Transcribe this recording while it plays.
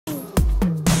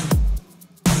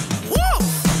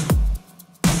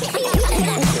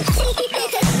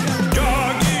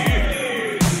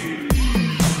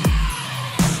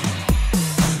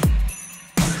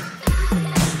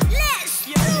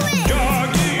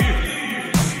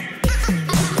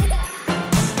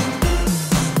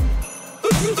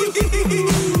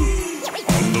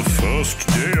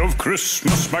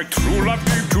Christmas my true love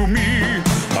gave to me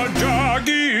a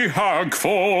doggy hug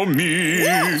for me.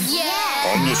 Yeah!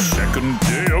 On the second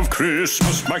day of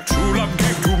Christmas my true love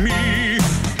gave to me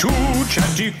 2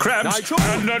 chatty crabs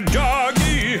and a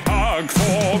doggy hug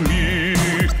for me.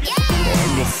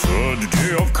 On the third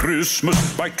day of Christmas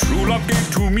my true love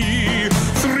gave to me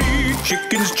 3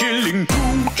 chickens chilling,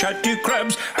 2 chatty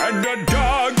crabs and a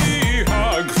doggy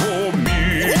hug for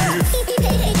me.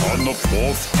 On the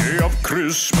fourth day of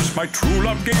Christmas my true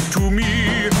love gave to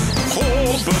me 4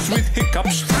 birds with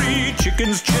hiccups, 3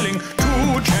 chickens chilling,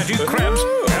 2 chatty crabs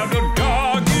and a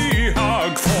doggy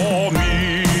hug for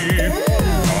me.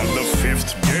 On the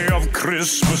 5th day of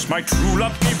Christmas my true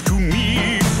love gave to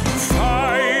me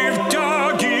 5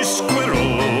 doggy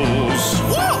squirrels,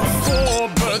 4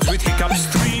 birds with hiccups,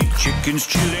 3 chickens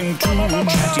chilling, 2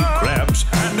 chatty crabs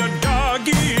and a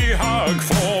doggy hug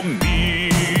for me.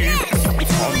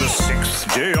 On the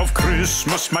 6th day of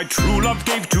Christmas my true love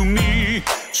gave to me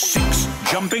 6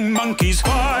 jumping monkeys,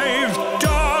 5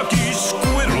 doggy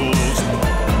squirrels,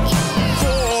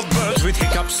 4 birds with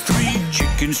hiccups, 3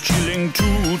 chickens chilling,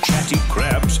 2 chatty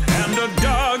crabs and a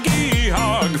doggy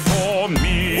hug for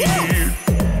me.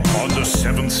 On the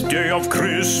 7th day of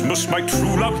Christmas my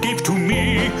true love gave to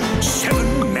me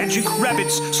 7 magic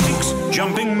rabbits, 6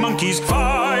 jumping monkeys,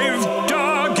 5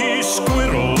 doggy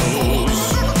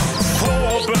squirrels,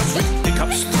 4 birds with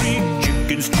hiccups, 3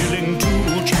 chickens chilling,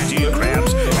 2 chatty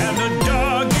crabs and a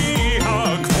doggy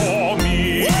hug for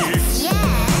me.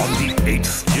 On the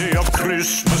 8th day of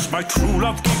Christmas my true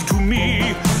love gave to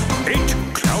me 8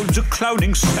 clouds a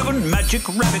clowning, 7 magic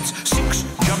rabbits, 6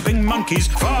 jumping monkeys,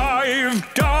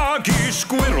 5 doggy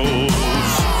squirrels,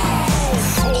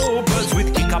 4 birds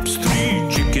with hiccups, 3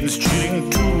 chickens chilling,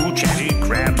 2 chatty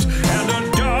crabs and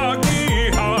a doggy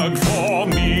hug for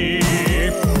me.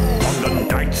 On the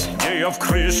 9th day of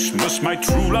Christmas my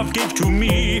true love gave to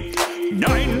me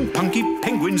 9 punky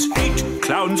penguins, 8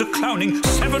 clowns a clowning,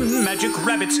 7 magic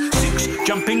rabbits, 6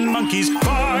 jumping monkeys,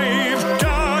 5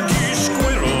 doggy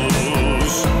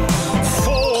squirrels,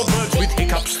 4 birds with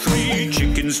hiccups, 3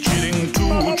 chickens chilling,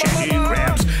 2 chatty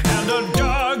crabs and a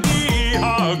doggy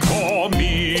hug for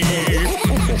me.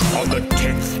 On the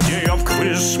 10th day of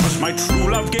Christmas my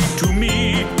true love gave to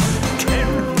me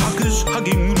 10 puckers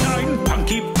hugging, 9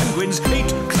 punky penguins,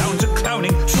 8 clowns a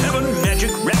clowning, 7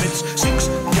 magic rabbits, 6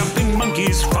 jumping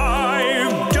monkeys,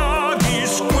 5 doggy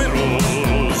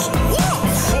squirrels,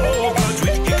 4 birds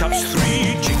with hiccups,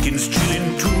 3 chickens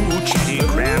chilling, 2 chatty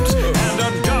crabs and a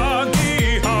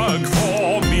doggy hug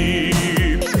for me.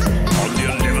 On the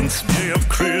 11th day of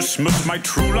Christmas my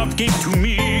true love gave to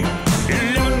me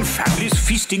 11 families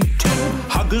feasting, 10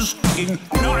 huggers hugging,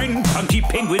 9 punky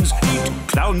penguins, 8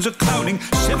 clowns a clowning,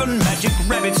 7 magic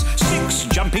rabbits, 6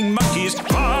 jumping monkeys,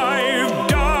 5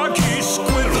 doggy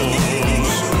squirrels,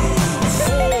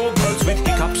 4 birds with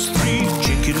hiccups, 3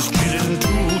 chickens chilling,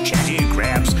 2 chatty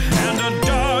crabs and a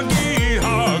doggy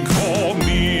hug for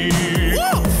me.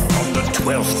 On the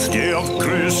 12th day of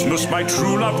Christmas my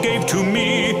true love gave to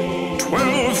me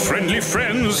 12 friendly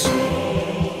friends,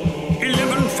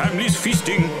 11 families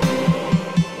feasting,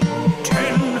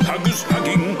 10 huggers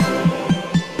hugging,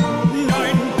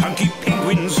 9 punky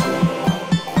penguins,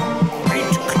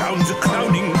 8 clowns a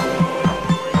clowning,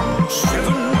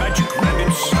 7 magic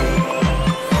rabbits,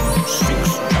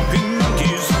 6 jumping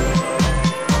monkeys,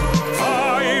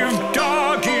 5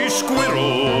 doggy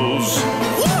squirrels,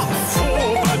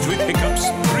 4 birds with hiccups,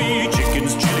 3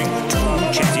 chickens chilling, 2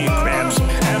 chatty crabs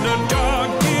and a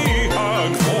doggy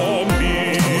hug for me.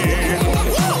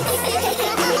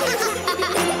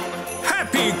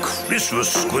 Happy Christmas,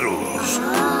 squirrels!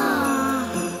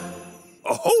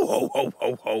 Oh, ho, ho, ho, ho,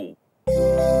 ho!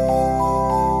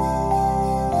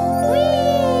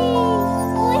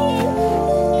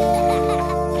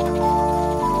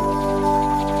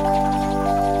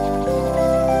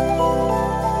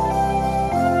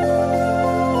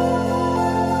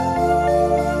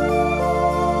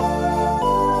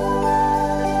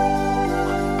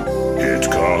 It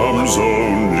comes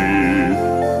only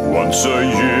once a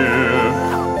year,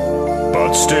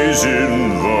 but stays in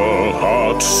the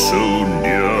heart so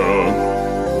near.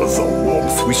 The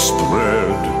warmth we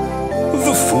spread,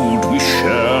 the food we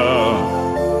share,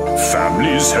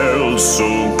 families held so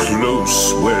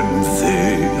close when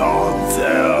they are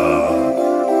there.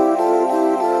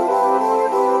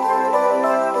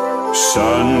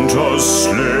 Santa's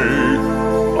sleigh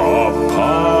up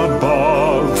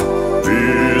above,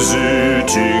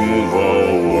 visiting the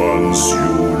ones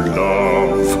you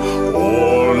love,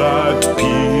 all at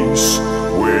peace.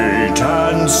 Wait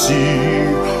and see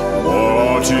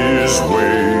what is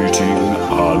waiting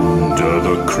under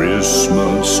under the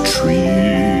Christmas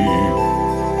tree.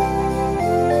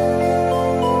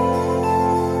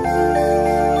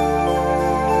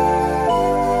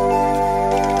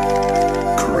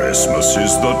 Christmas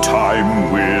is the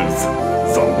time with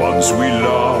the ones we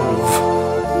love,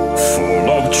 full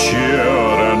of cheer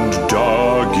and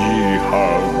doggy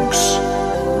hugs,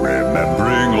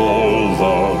 remembering all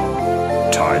the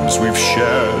times we've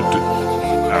shared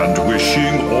and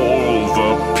wishing all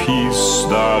the peace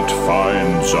that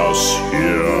finds us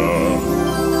here.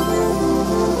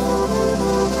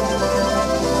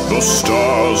 The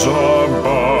stars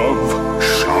above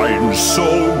shine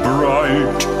so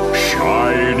bright,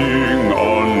 shining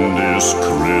on this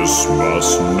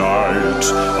Christmas night.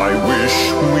 I wish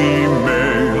we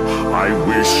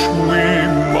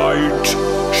might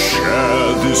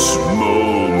share this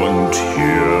moment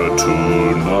here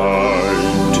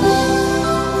tonight.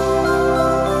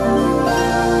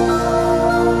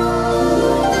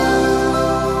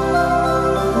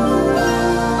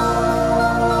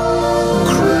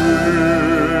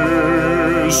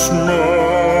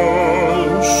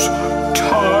 Christmas,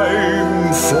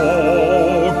 time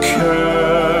for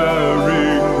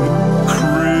caring.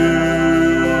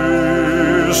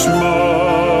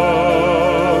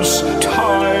 Christmas,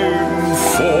 time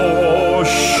for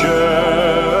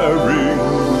sharing.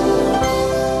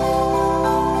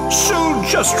 So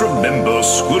just remember,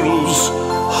 squirrels,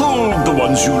 hold the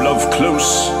ones you love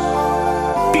close.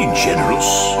 Be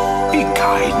generous, be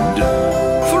kind,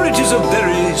 for it is a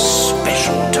very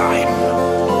special time.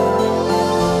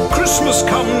 Christmas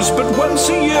comes but once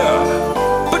a year,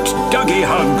 but Duggee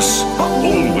hugs are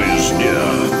always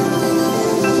near.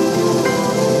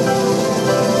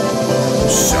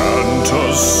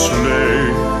 Santa's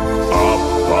sleigh up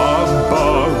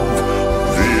above,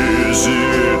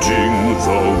 visiting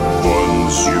the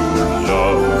ones you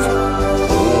love.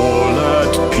 All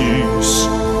at peace,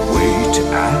 wait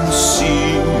and see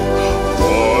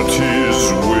what is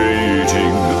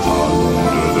waiting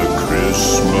under the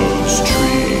Christmas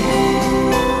tree.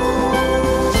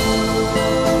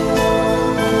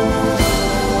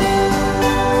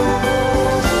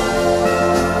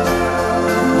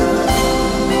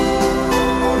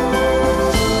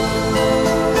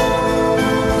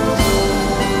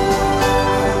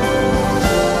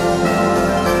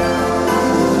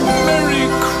 Merry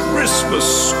Christmas,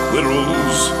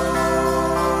 squirrels.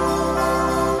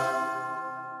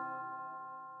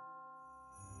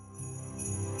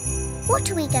 What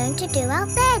are we going to do out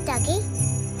there, Duggee?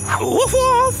 Woof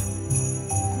woof!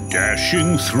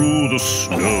 Dashing through the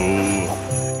snow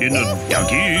in a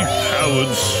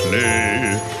Duggee-powered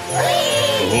sleigh.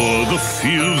 O'er the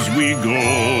fields we go,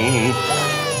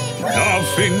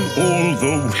 laughing all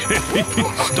the way.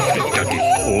 Stop it, Duggee!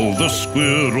 All the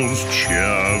squirrels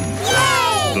cheer.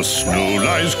 The snow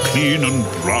lies clean and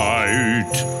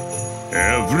bright.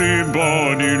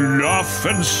 Everybody laugh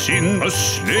and sing a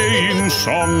sleighing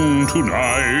song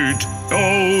tonight.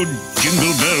 Oh,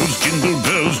 jingle bells,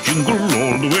 jingle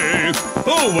all the way.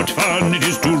 Oh, what fun it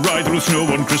is to ride through snow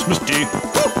on Christmas Day.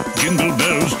 Jingle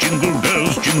bells, jingle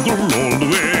all the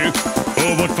way.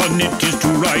 Oh, what fun it is to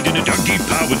ride in a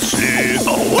Duggee-powered sleigh.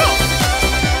 Oh, whoa!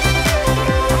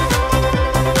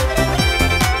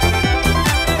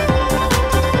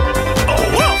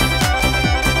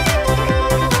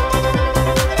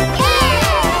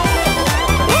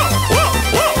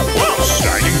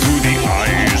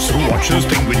 Watch those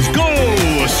penguins go!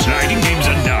 Sliding games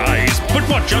are nice, but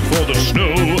watch out for the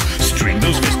snow. String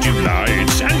those festive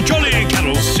lights and jolly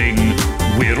carols sing.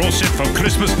 We're all set for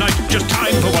Christmas night, just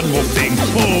time for one more thing.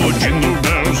 Oh, jingle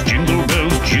bells, jingle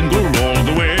all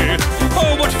the way.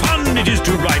 Oh, what fun it is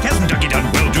to ride, hasn't Duggee done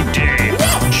well today?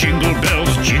 Jingle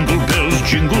bells, jingle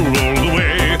all the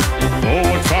way. Oh,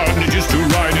 what fun it is to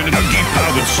ride in a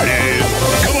Duggee-powered sleigh.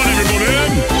 Come on, everybody!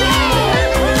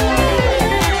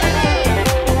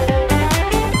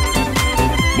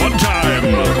 One time.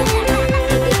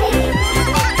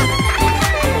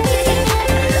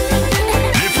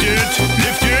 Lift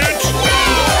it.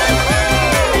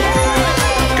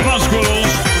 Come on,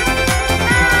 squirrels.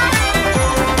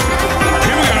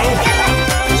 Here we go.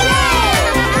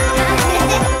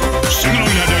 Sing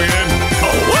along now, Duggee.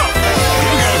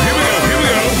 Here we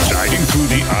go. Sliding through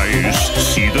the ice,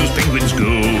 see those penguins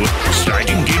go.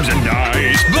 Sliding games are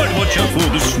nice, but watch out for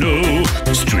the snow.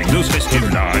 String those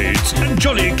festive lights and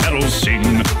jolly carols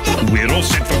sing. We're all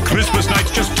set for Christmas night,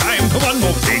 just time for one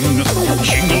more thing.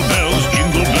 Jingle bells,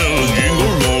 jingle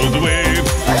all the way.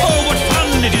 Oh, what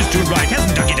fun it is to ride,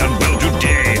 hasn't Duggee done well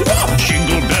today?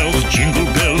 Jingle bells, jingle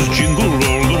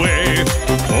all the way.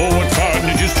 Oh, what fun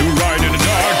it is to ride in a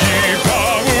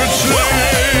Duggee-powered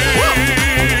sleigh.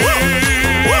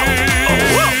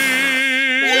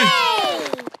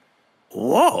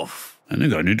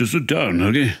 need to sit down,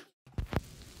 Duggee.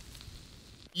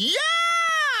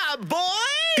 Yeah, boy!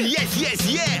 Yes, yes,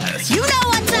 yes! You know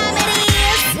what time it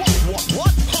is!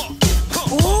 What?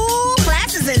 Huh. Ooh,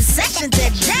 class is in session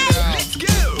today! Let's go!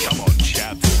 Come on,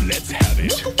 chaps, let's have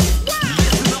it.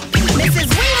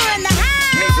 Mrs. Weaver in the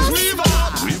house! Mrs. Weaver!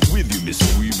 We're with you, Miss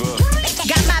Weaver.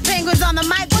 Got my penguins on the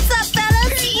mic. What's up,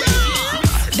 fellas?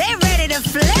 They're ready to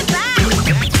flip out!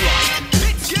 That's right!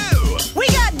 Let's go! We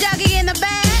got Duggee in the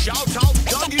bag! Shout out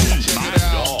Duggee! My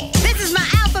dog. This is my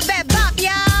alphabet bop,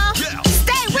 y'all! Yeah.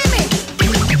 Stay with me!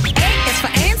 A is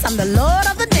for ants, I'm the lord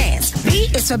of the dance. B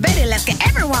is for Betty, let's get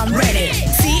everyone ready.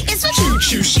 C is for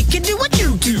choo-choo, she can do what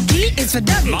you do. D is for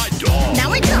Duggee. My dog.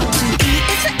 Now we come to E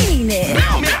is for Enid.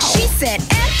 Meow, meow. She said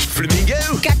F. Flamingo!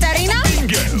 Katarina?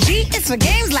 Bingo. G is for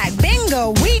games like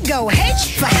bingo. We go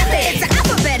H for happy. It's the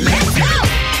alphabet. Let's go!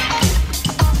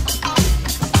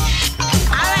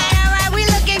 Alright, we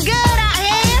looking good out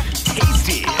here.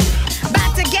 Tasty!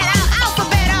 About to get our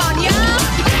alphabet on, y'all.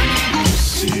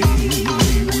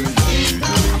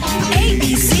 A,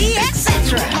 B, C,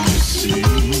 etc.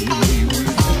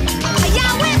 Are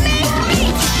y'all with me?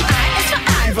 I is for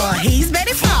Ivor, he's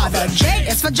Betty's father. J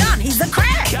is for John, he's the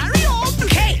crab. Carry on!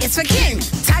 K is for king,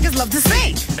 tigers love to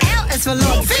sing. L is for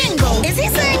Lord Fingal, is he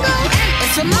single? N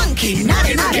is for monkey,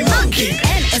 naughty monkey.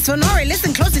 N is for Norrie,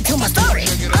 listen closely to my story.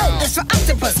 O is for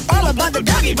octopus, all about the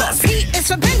Duggee bus. P is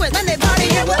for penguin, when they party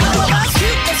here with all of us. Q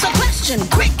is for question,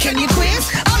 quick can you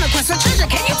quiz? On a quest for treasure,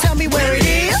 can you tell me where it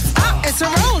is? R is for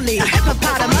Roly, a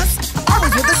hippopotamus,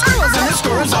 always with the squirrels and the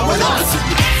squirrels are with us.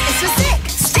 S is for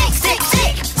stick, stick, stick,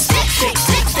 stick, stick, stick,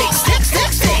 stick, stick,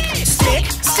 stick, stick,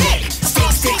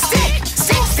 stick, stick,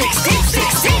 stick,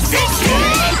 stick, stick, stick.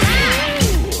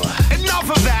 Enough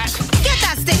of that! Get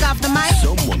that stick off the mic.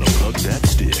 Someone unplug that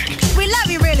stick. We love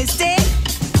you really, stick.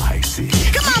 I see.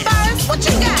 Come on, Boris, what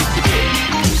you got?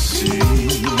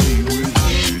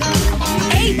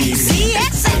 A, B, C,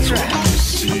 etc.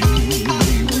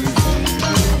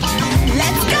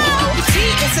 Let's go. T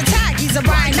is a tag, he's a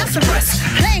rhinoceros.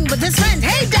 Playing with his friend,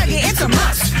 hey Duggee, it's a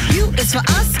must. U is for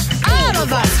us, all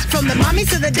of us. From the mommies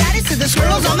to the daddies to the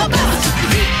squirrels on the bus.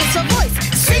 V is for voice,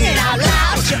 sing it out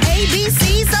loud. Your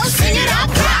ABC, so sing it out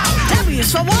proud. W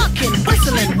is for walking,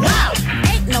 whistling, wow.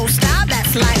 Ain't no style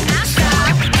that's like our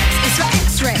style. X is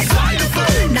for X-ray.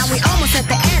 Now we almost at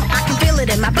the end, I can feel it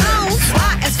in my bones.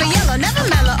 Y is for yellow, never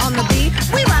mellow on the B.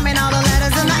 We rhyming all the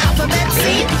letters in the alphabet.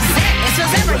 C is for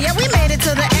zebra, yeah we made it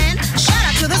to the end. Shout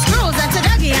out to the squirrels and to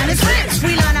Duggee and his friends.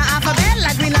 We learn our alphabet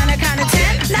like we learn a count of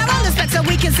 10. Now on the spec so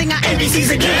we can sing our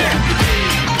ABCs again.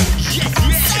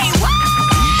 Say what?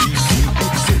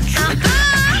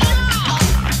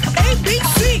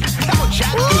 ABC. Come on,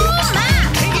 chat. Ooh, my.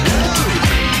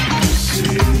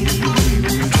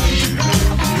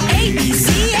 ABC,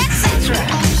 etc.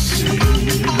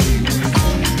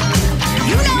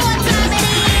 You know what time it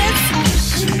is.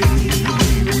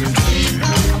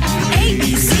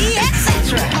 ABC,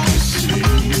 etc.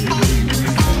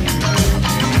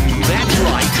 That's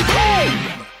right.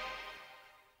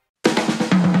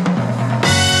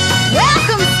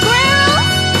 Welcome, squirrels!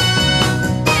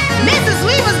 Mrs.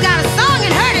 Weaver's got a song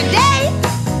in her today.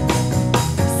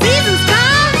 Seasons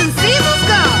come and seasons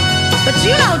go, but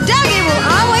you know Duggee will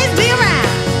always be around.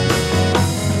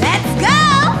 Let's go!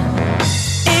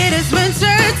 It is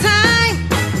winter time,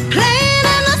 playing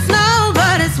in the snow,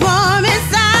 but it's warm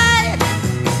inside.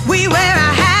 We wear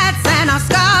our hats and our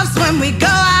scarves when we go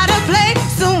out to play.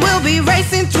 Soon we'll be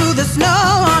racing through the snow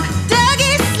on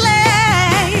Duggee's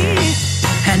sleigh.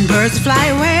 And birds fly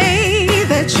away,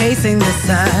 they're chasing the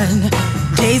sun.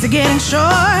 Days are getting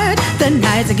short, the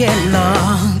nights are getting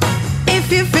long.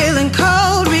 If you're feeling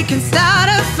cold, we can start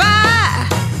a fire.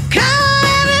 Come on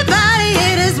everybody,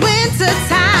 it is winter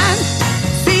time.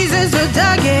 Seasons with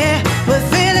Duggee, we're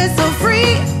feeling so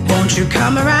free. Won't you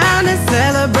come around and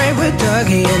celebrate with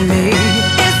Duggee and me?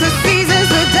 It's the seasons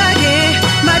with Duggee,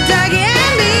 my Duggee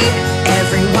and me.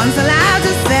 Everyone's allowed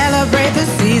to celebrate the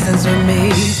seasons with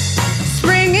me.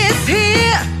 Spring is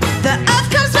here, the earth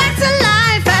comes back to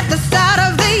life at the start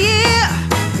of the year.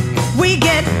 We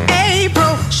get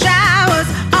April showers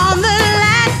on the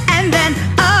land, and then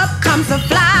up comes the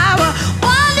flower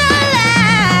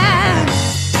wonderland.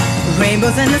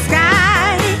 Rainbows in the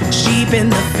sky, sheep in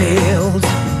the fields.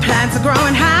 Plants are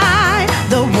growing high,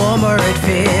 the warmer it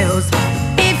feels.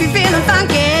 If you're feeling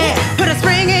funky, put a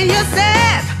spring in your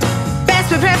step. Best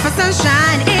prepare for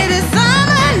sunshine, it is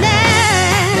summer now.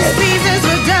 Seasons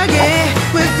with Duggee,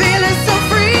 we're feeling so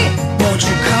free. Won't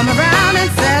you come around and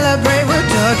celebrate with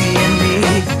Duggee and me?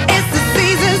 It's the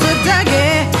seasons with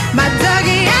Duggee, my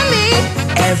Duggee and me.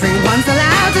 Everyone's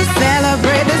allowed to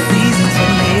celebrate the seasons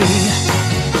with me.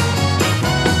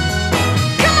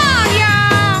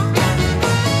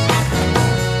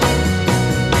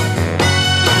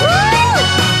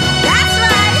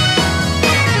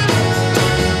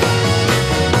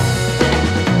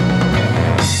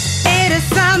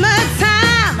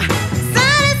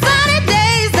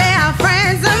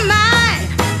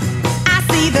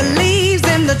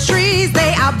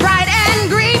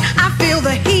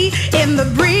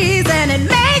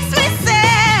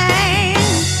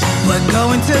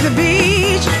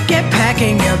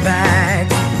 packing your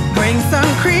bags. Bring some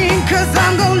cream, cause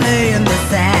I'm gonna lay in the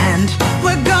sand.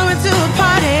 We're going to a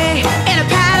party in a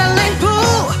paddling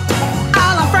pool.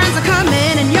 All our friends are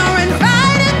coming and you're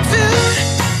invited too.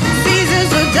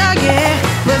 Seasons with Duggee,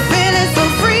 we're feeling so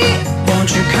free. Won't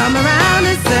you come around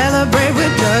and celebrate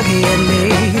with Duggee and me?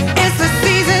 It's the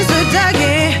seasons with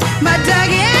Duggee, my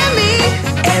Duggee and me.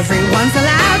 Everyone's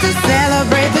allowed to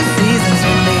celebrate the seasons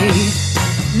with me.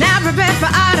 Now prepare for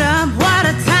autumn, what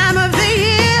a time of the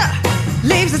year.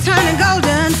 Leaves are turning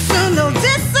golden, soon they'll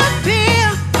disappear.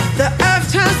 The earth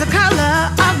turns the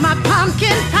color of my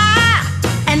pumpkin pie.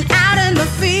 And out in the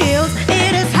fields,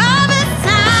 it is harvest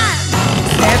time.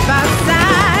 Step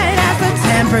outside as the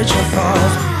temperature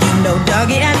falls. You know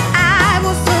Duggee and I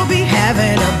will still be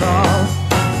having a ball.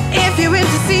 If you're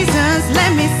into seasons,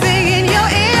 let me sing in your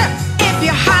ear. If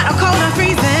you're hot or cold or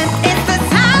freezing, it's the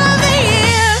time of the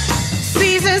year.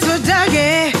 Seasons with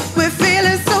Duggee, we're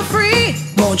feeling so free.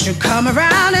 Won't you come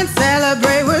around and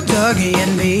celebrate with Duggee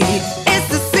and me? It's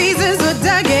the seasons with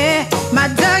Duggee, my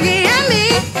Duggee and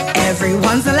me.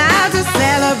 Everyone's allowed to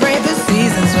celebrate the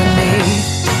seasons with me.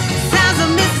 Sounds of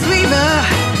Mrs. Weaver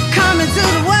coming to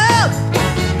the world,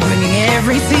 bringing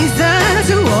every season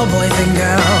to all boys and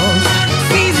girls.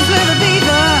 Seasons with a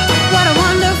beaver, what a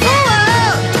wonderful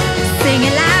world. Sing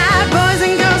it loud, boys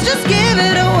and girls, just give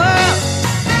it a whirl.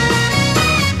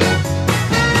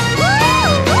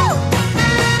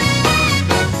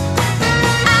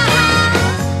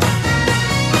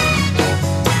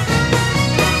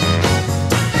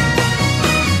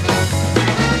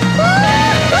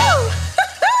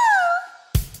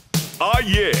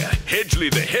 Yeah, Hedgley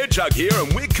the Hedgehog here,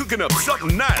 and we're cooking up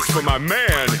something nice for my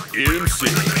man, MC.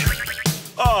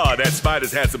 Ah, that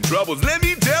spider's had some troubles, let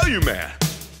me tell you, man.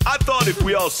 I thought if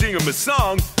we all sing him a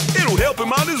song, it'll help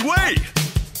him on his way.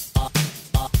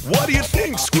 What do you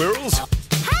think, squirrels?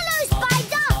 Hello,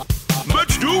 Spider!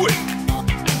 Let's do it!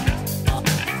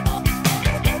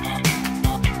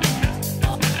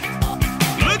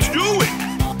 Let's do it!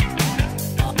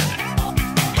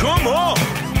 Come on!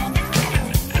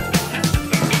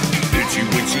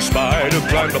 Itsy spider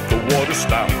climbed up the water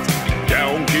spout.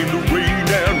 Down came the rain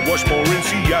and washed poor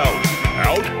Incy out.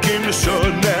 Out came the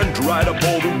sun and dried up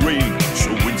all the rain.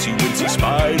 So Wincy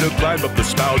spider climbed up the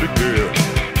spout again.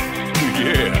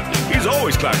 Yeah, he's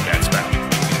always climbed that spout.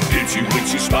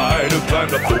 Itsy spider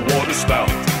climbed up the water spout.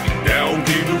 Down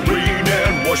came the rain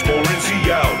and washed poor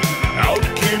Incy out. Out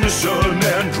came the sun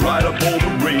and dried up all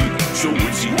the rain. So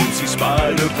Wincy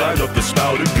spider climbed up the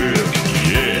spout again.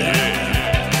 Yeah.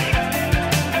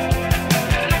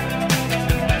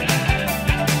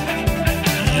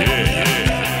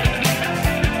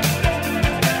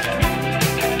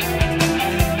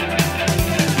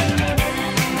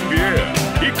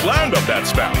 Climbed up that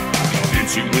spout.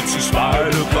 Itsy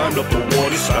spider climbed up the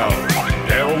water spout.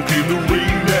 Down came the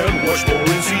rain and washed poor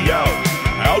Incy out.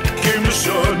 Out came the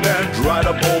sun and dried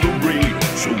up all the rain.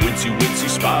 So Wincy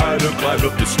spider climbed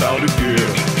up the spout again.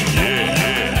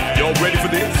 Yeah. Y'all ready for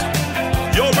this?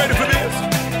 Y'all ready for this?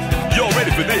 Y'all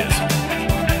ready for this?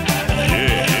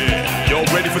 Yeah. Y'all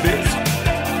ready for this?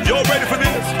 Y'all ready for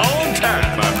this? On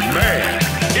time, my man,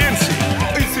 Incy.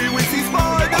 Itsy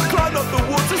spider climbed up the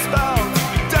water spout.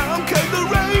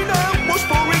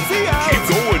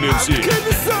 Incy. Out came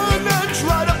the sun and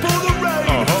dried up all the rain.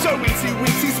 So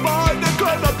Wincy spider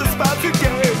climbed up the spout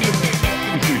again.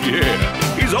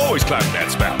 Yeah, he's always climbed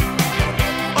that spout.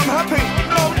 I'm happy,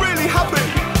 I'm really happy.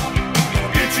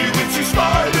 Itsy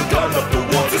spider climbed up the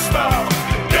water spout.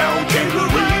 Down came the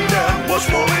rain and washed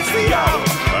poor Incy out.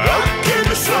 Out came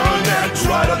the sun and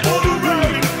dried up all the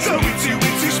rain. So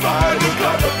Itsy spider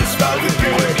climbed up the spout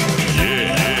again.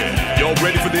 Yeah. Y'all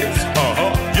ready for this?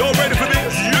 Y'all ready for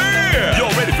this? Yeah.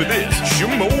 Y'all ready for this?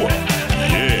 Shimmoa.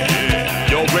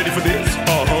 Yeah. Y'all ready for this?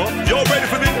 Y'all ready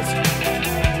for this?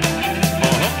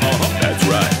 That's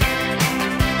right.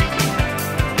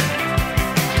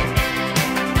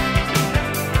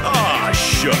 Ah,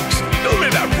 shucks. Don't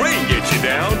let that rain get you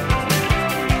down.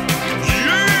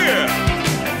 Yeah.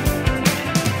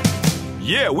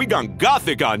 Yeah, we gone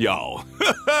gothic on y'all.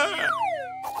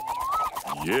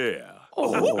 Yeah.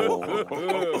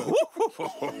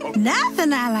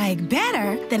 Nothing I like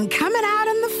better than coming out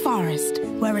in the forest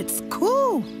where it's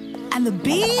cool and the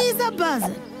bees are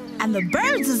buzzing and the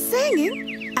birds are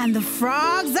singing and the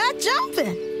frogs are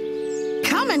jumping.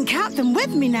 Come and count them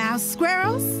with me now,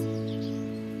 squirrels.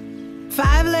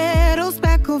 5 little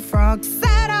speckled frogs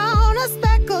sat on a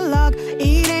speckled log,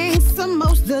 eating some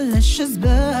most delicious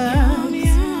bugs.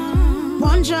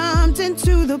 One jumped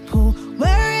into the pool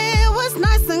where it was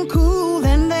nice and cool.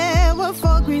 Then there were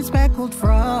 4 green speckled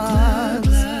frogs.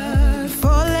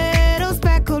 4 little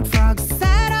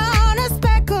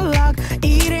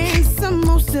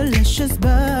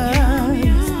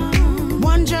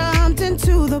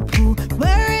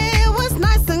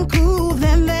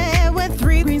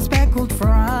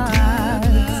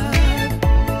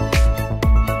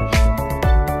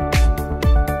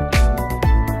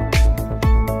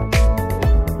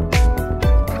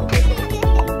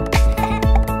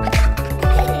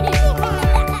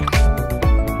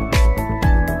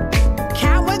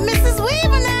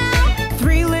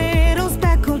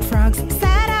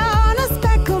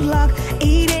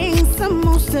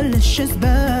delicious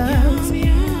birds.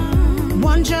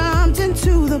 One jumped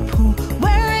into the pool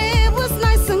where it was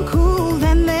nice and cool.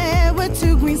 Then there were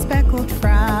two green speckled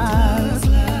frogs.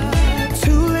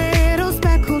 Two little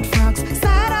speckled frogs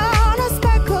sat on a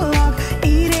speckle log,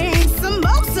 eating some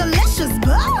most delicious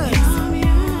bugs.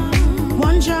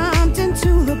 One jumped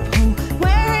into the pool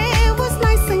where it was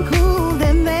nice and cool.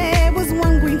 Then there was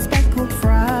one green speckled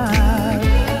frog.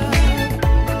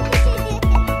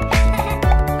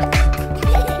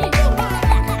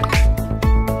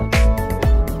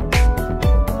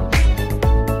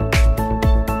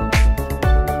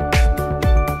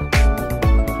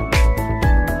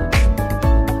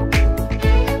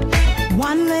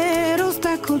 One little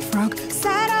speckled frog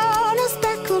sat on a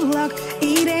speckled log,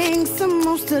 eating some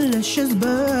most delicious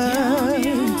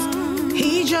birds.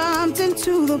 He jumped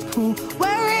into the pool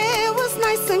where it was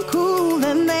nice and cool,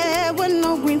 and there were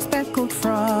no green speckled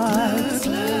frogs.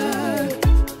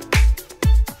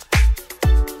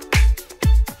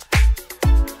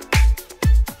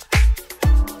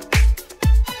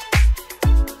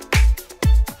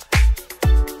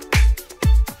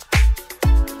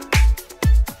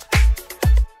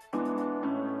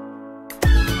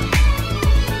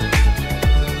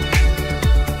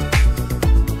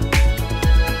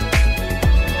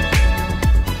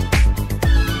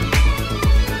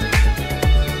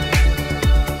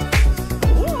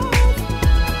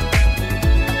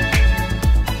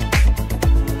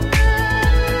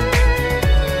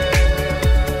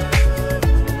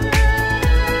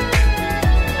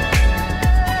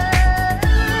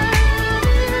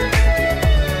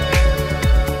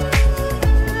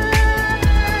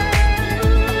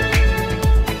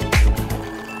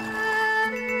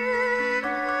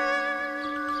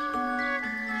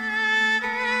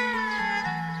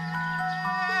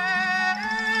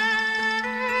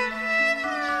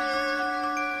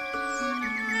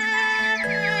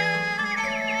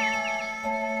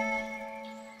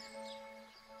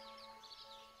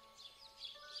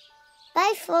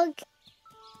 Bye, Frog.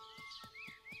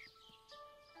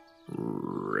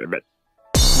 Ribbit.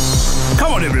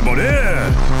 Come on, everybody.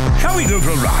 Shall we go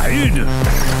for a ride?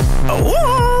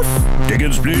 Woof!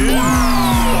 Tickets, please.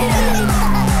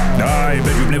 I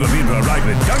bet you've never been for a ride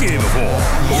with Duggee before.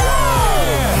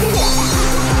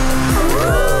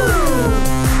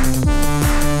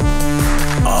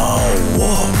 Oh,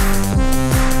 woof.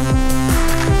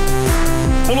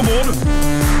 All aboard.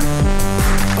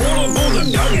 All aboard the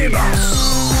Duggee bus.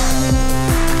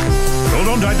 Hold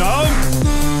on tight now.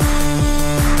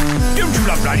 Don't you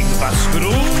love riding the bus,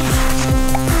 Squirrels?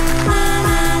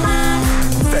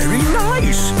 Very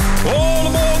nice. All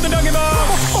aboard the Duggee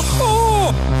bus.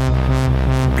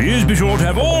 Please be sure to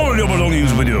have all your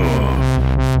belongings with you.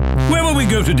 Where will we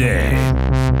go today?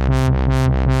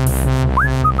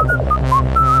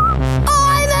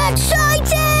 I'm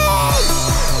excited!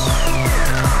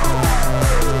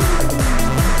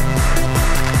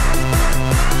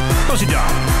 Sit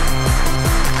down.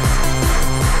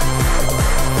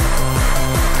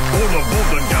 All aboard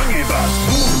the Duggee bus.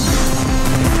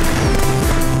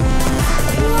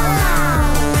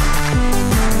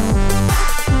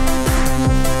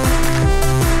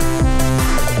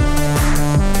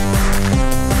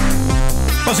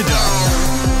 Sit down.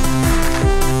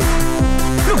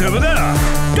 Look over there.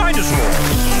 Dinosaur.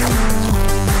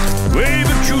 Wave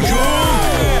and choo-choo.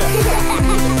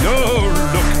 Oh,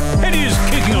 look. Eddie's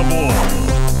kicking a ball.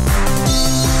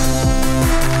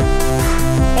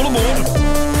 All aboard.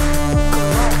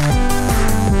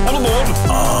 All aboard.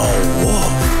 Oh, whoa.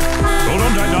 Hold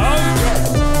on tight now.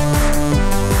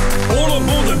 All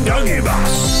aboard the Duggee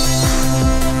bus.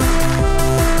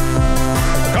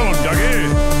 Come on, Duggee.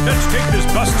 Let's take this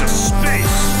bus to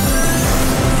space.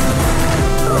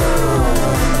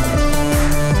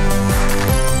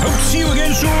 Hope to see you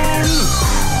again soon.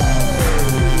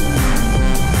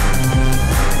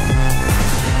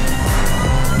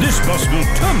 This bus will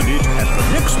terminate at the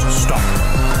next stop.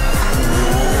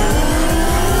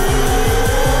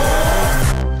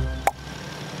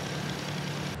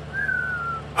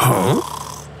 Huh?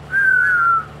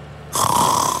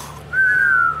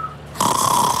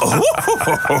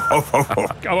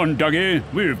 Come on, Duggee.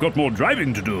 We've got more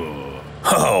driving to do.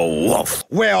 Oh, woof.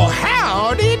 Well,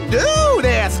 howdy do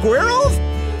there, squirrels.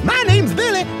 My name's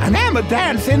Billy, and I'm a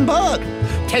dancing bug.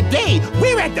 Today,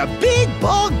 we're at the Big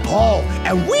Bug Ball,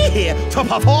 and we're here to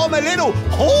perform a little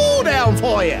hold down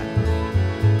for you.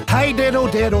 Hey diddle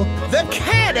diddle, the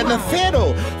cat and the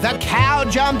fiddle, the cow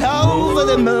jumped over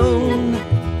the moon.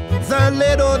 The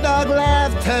little dog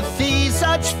laughed to see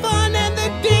such fun, and the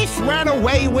dish ran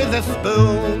away with a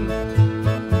spoon.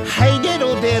 Hey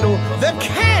diddle diddle, the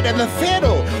cat and the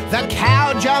fiddle, the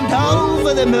cow jumped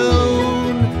over the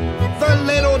moon. The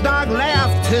little dog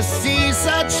laughed to see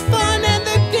such fun, and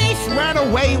the dish ran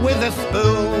away with a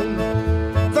spoon.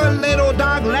 The little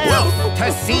dog laughed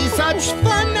to see such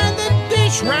fun, and the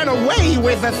dish ran away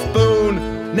with a spoon.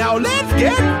 Now let's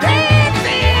get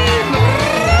dancing!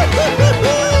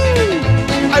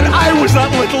 And I was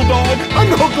that little dog, I'm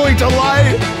not going to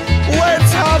lie.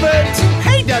 Let's have it!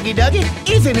 Hey Duggee, Duggee,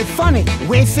 isn't it funny?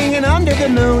 We're singing under the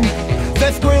moon.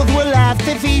 The squirrels will laugh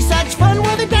to see such fun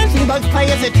while the dancing bugs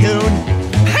play us a tune.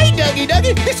 Hey Duggee,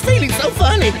 Duggee, this feeling's so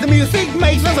funny. The music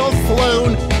makes us all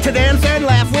swoon. To dance and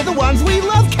laugh with the ones we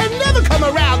love can never come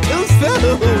around too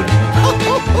soon. Ho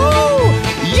ho ho!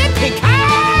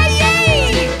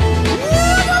 Yippee-ki-yay!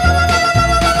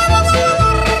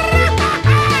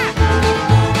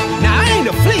 Now I ain't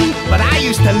a flea, but I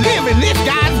used to live in this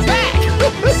guy's back.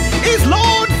 It's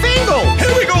Lord Fingal.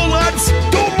 Here we go, lads!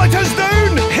 Don't let us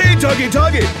down! Hey, Duggee,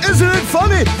 Duggee, isn't it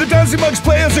funny? The dancing bugs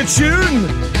play us a tune.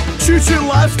 Choo-choo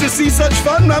laughs to see such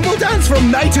fun, and we'll dance from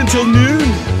night until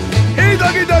noon. Hey,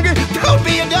 Duggee, Duggee, Don't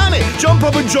be a dummy. jump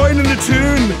up and join in the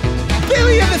tune.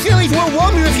 Billy and the Sillies will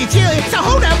warm you if you're chilly, so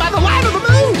hold out by the light of the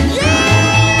moon.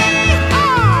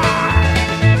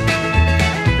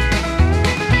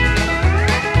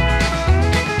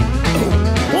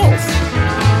 Wolf.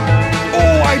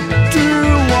 Oh, I do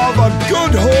love a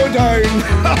good hoedown.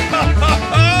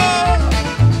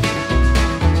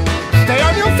 Stay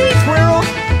on your feet, squirrel.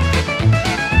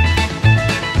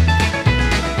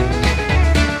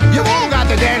 You've all got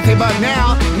the dancing bug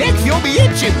now. Next you'll be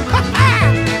itching.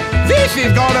 This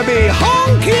is gonna be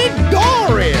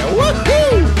honky-dory.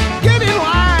 Woohoo! Get in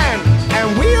line,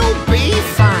 and we'll be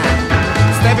fine.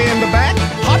 Step in the back,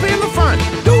 hop in the front.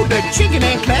 Do the chicken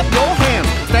and clap your hands.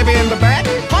 Step in the back,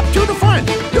 hop to the front.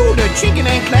 Do the chicken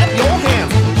and clap your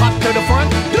hands. Hop to the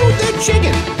front, do the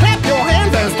chicken. Clap your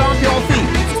hands and stomp your feet.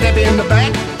 Step in the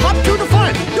back, hop to the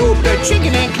front. Do the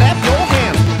chicken and clap your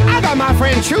hands. I got my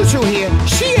friend Choo Choo here.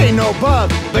 She ain't no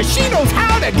bug, but she knows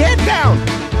how to get down.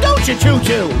 Don't you, Choo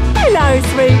Choo? Hello,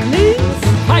 sweeties.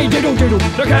 Hey, diddle diddle,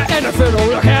 look at the fiddle,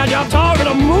 look how you talk to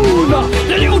the moon.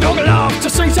 The little dog laughed to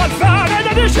see such fun, and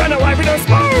the dish ran away with a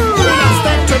spoon. Now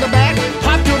step to the back,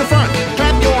 hop to the front.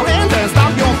 Clap your hands and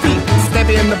stomp your feet.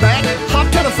 Step in the back, hop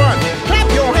to the front. Clap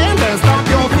your hands and stomp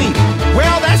your feet.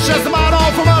 Well, that's just about all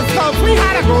from us, folks. We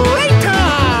had a great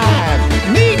time.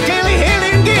 Me, Dilly, Hilly,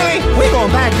 and Gilly, we're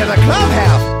going back to the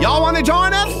clubhouse. Y'all want to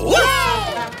join us?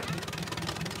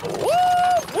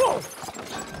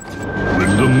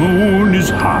 When the moon is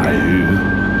high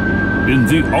in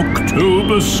the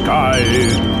October sky,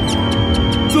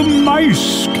 the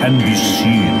mice can be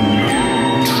seen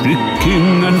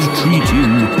tricking and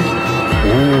treating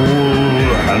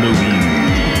all Halloween.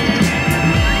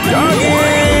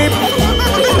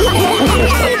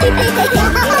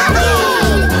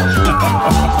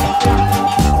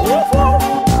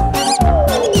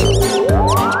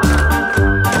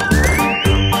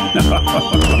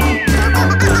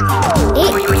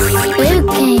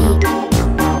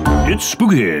 It's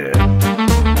spooky.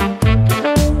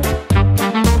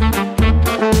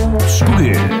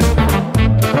 Spooky.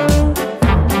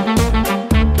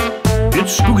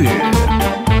 It's spooky.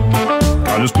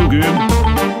 Kinda spooky.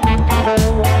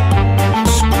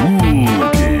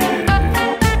 Spooky.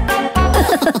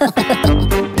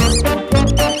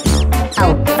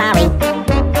 Oh, sorry.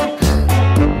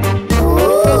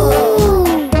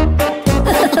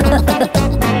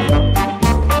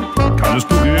 Kinda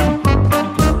spooky.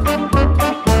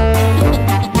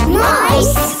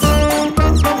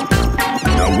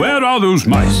 Where are those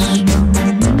mice?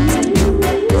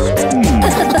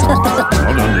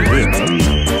 Not under here.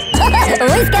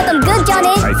 Always got them good, Johnny.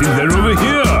 I think they're over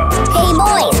here. Hey,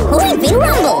 boys, we've been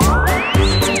rumbled.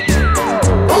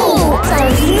 Oh,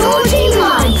 those naughty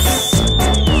mice.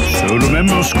 So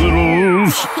remember,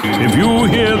 squirrels, if you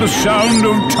hear the sound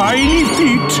of tiny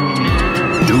feet,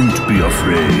 don't be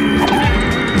afraid.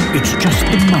 It's just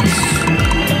the mice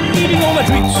eating all the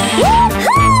treats.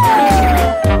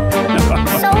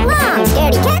 So long,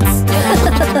 scaredy cats.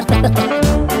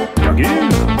 Duggee?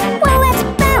 Well, let's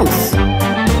bounce.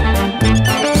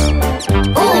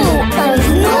 Oh, those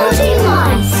naughty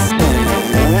mice.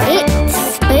 It's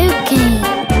spooky.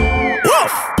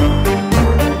 Woof!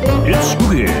 It's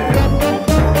spooky.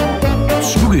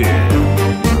 Spooky.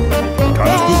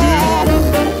 Kinda spooky.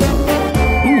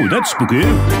 Ooh, that's spooky.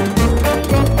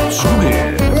 Spooky.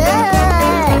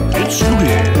 It's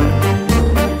spooky.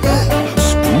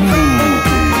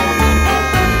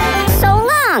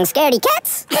 Scaredy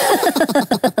cats.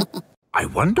 I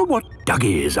wonder what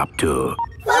Duggee is up to.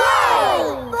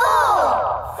 5,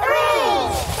 4,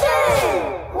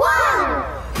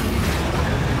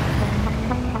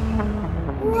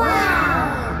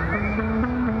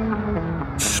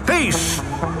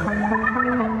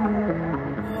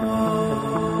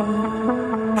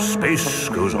 space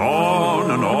goes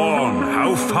on and on.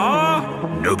 How far?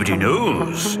 Nobody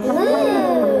knows.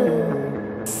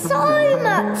 Ooh, so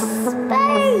much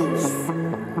space.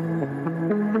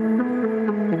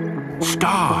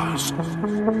 Stars.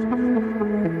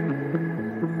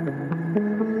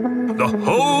 The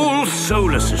whole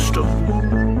solar system.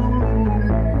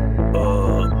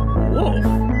 Wolf.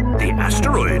 The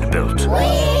asteroid belt.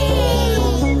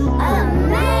 Whee!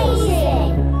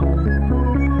 Amazing!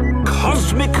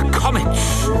 Cosmic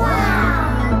comets.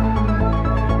 Wow!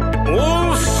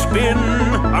 All spin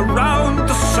around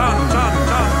the sun.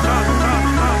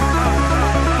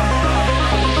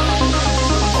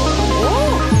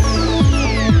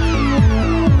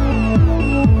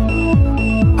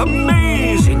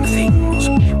 Amazing things.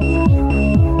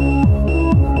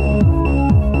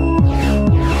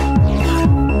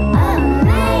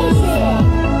 Amazing!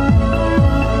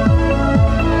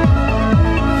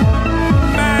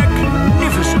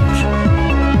 Magnificent.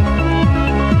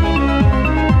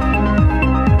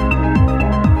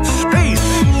 Space.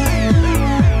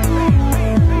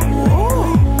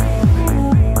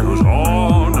 Goes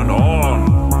on and on.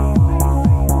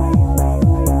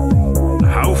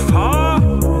 How far?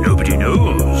 Nobody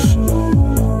knows.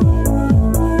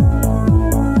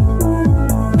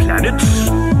 Planets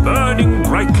burning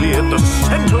brightly at the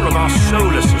center of our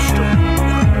solar system.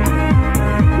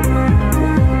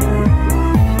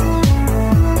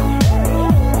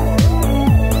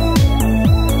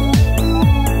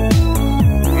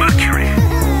 Mercury.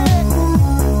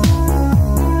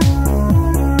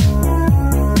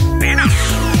 Venus.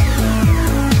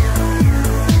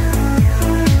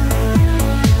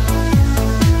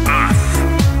 Earth.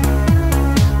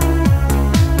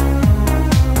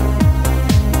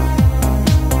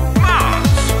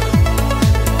 Mars.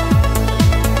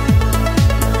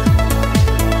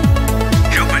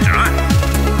 Jupiter.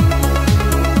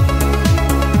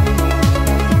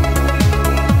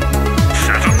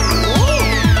 Saturn.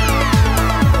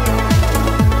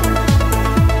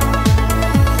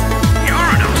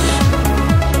 Uranus.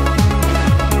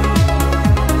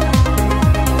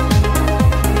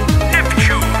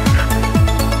 Neptune.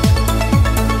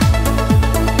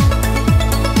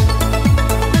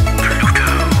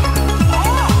 Pluto.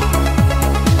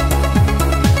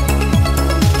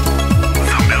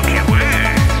 The Milky Way.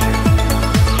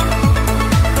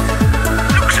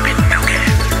 Looks a bit milky.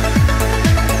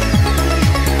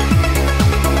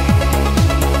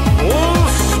 All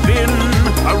spin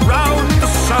around the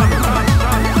sun.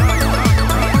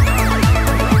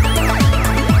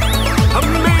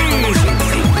 Amazing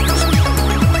things.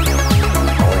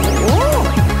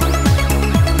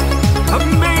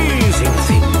 Amazing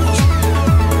things.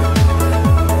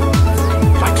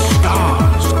 Like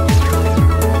stars.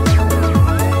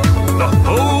 The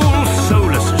whole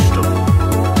solar system.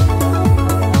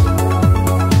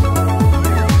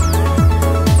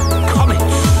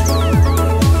 Comets.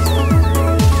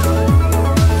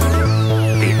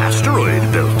 The asteroid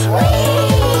belt.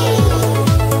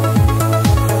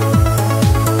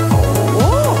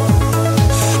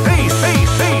 Space.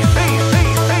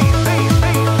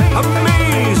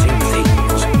 Amazing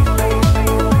things.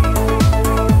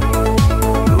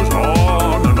 Goes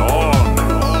on and on.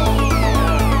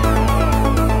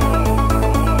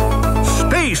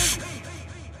 Space.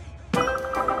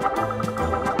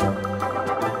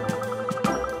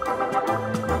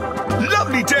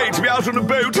 Lovely day to be out on a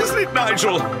boat, isn't it,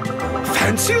 Nigel?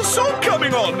 Fancy a song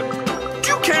coming on. Do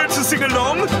you care to sing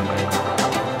along?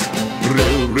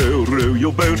 Row, row, row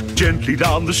your boat gently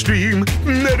down the stream.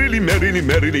 Merrily, merrily,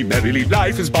 merrily, merrily,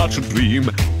 life is but a dream.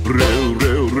 Row,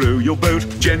 row, row your boat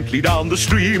gently down the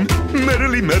stream.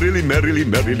 Merrily, merrily, merrily,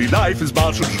 merrily, life is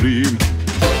but a dream.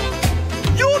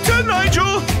 Your turn,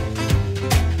 Nigel.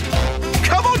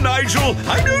 Come on, Nigel.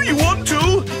 I know you want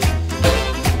to.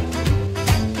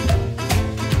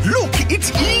 Look,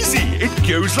 it's easy. It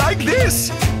goes like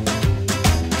this.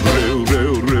 Row,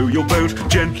 row, row your boat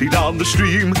gently down the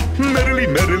stream. Merrily,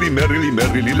 merrily, merrily,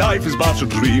 merrily, life is but a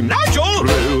dream. Nigel!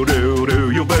 Row, row, row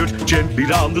your boat gently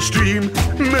down the stream.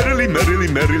 Merrily, merrily,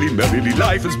 merrily, merrily,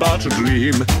 life is but a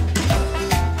dream.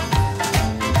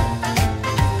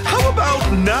 How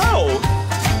about now?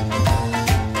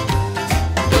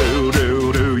 Row,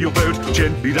 row, row your boat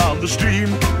gently down the stream.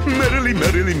 Merrily,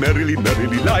 merrily, merrily,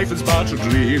 merrily, life is but a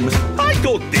dream. I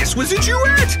thought this was a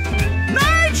duet.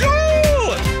 Nigel!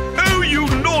 Oh, you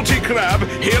naughty crab,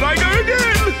 here I go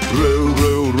again. Row,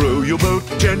 row, row your boat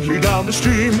gently down the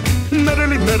stream.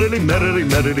 Merrily, merrily, merrily,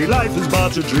 merrily, life is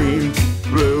but a dream.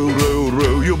 Row, row,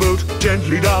 row your boat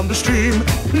gently down the stream.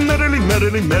 Merrily,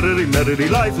 merrily, merrily, merrily,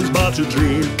 life is but a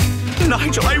dream.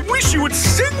 Nigel, I wish you would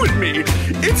sing with me.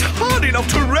 It's hard enough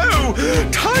to row.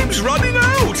 Time's running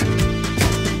out.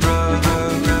 Row,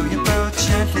 row, row your boat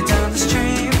gently down the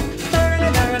stream. Merrily,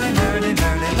 merrily, merrily,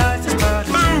 merrily, life is but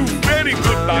a dream. Oh, very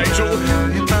good, Nigel. Row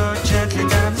your boat gently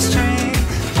down the stream.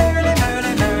 Merrily,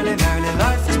 merrily, merrily, merrily,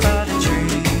 life is but a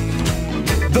dream.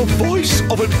 The voice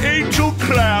of an angel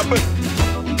crab.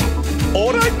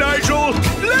 All right, Nigel,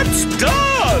 let's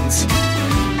dance.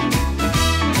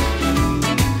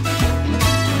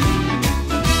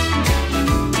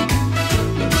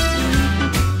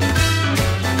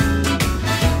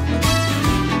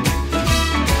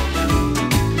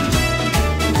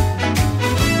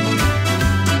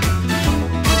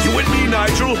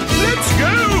 Nigel, let's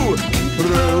go!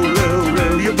 Row, row,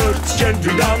 row your boat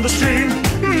gently down the stream.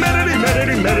 Merrily,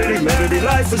 merrily, merrily, merrily,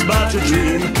 life is but a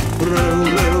dream. Row,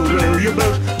 row, row your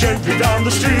boat gently down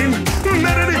the stream.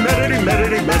 Merrily, merrily,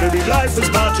 merrily, merrily, life is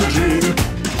but a dream.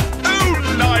 Oh,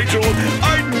 Nigel,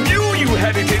 I knew you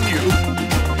had it in you.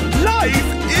 Life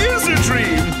is a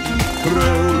dream.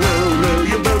 Row, row, row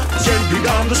your boat gently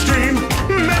down the stream.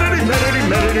 Merrily, merrily,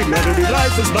 merrily, merrily,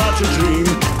 life is but a dream.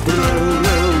 Row,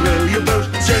 row, row your boat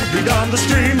gently down the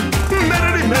stream.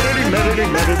 Merrily, merrily, merrily,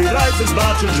 merrily, life is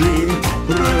but a dream.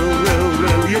 Row, row,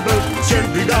 row your boat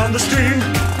gently down the stream.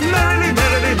 Merrily,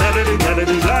 merrily, merrily,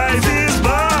 merrily, life is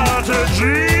but a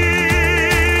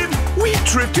dream. We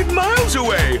drifted miles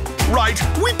away. Right,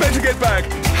 we better get back.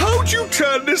 How'd you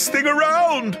turn this thing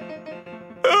around?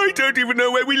 I don't even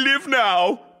know where we live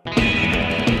now.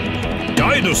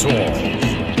 Dinosaurs!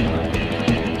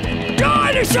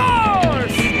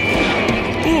 Dinosaurs!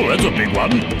 Oh, that's a big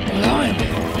one.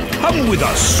 Come with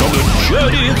us on a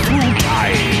journey through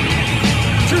time.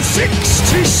 To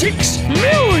 66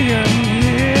 million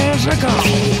years ago.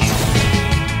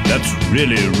 That's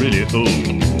really, really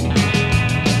old.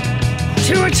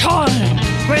 To a time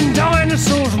when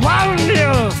dinosaurs roamed the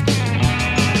earth.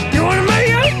 You want to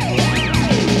meet them?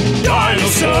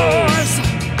 Dinosaurs!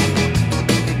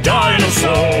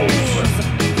 Dinosaurs!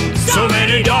 So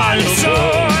many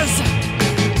dinosaurs!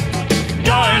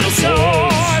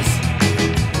 Dinosaurs!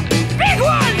 Big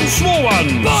ones! Small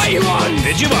ones! Mighty ones!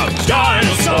 Digi ones!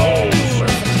 Dinosaurs!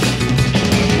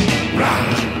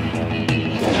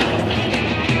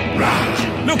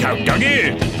 Look out,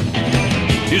 Duggee!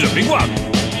 He's a big one.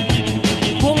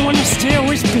 Want one to steal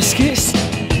his biscuits?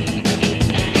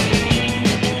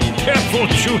 Careful,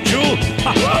 Choo-Choo!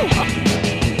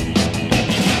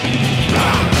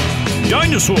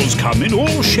 Dinosaurs come in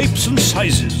all shapes and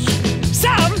sizes.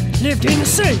 Some lived in the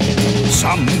sea.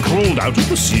 Some crawled out of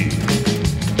the sea.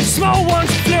 Small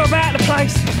ones flew about the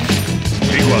place.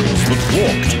 Big ones that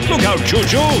walked. Look out,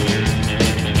 Choo-Choo!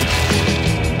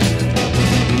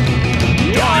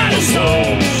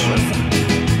 Dinosaurs!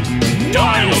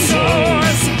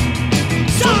 Dinosaurs!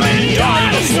 So many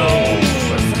dinosaurs!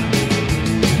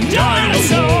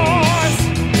 Dinosaurs!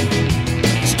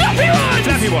 Stuffy ones!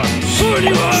 Flappy ones!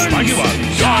 Woody ones! Spiky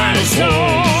ones!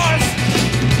 Dinosaurs!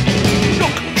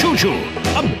 Look, Choo-Choo!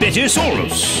 A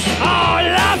Betiosaurus! Oh,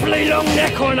 lovely long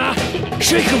neck on her!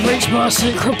 She can reach my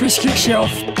secret biscuit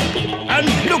shelf. And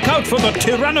look out for the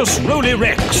Tyrannosaurus Roly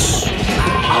Rex!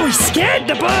 Oh, he scared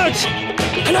the birds!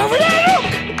 And over there,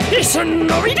 look! It's a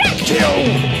Norrie dactyl!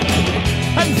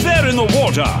 And there in the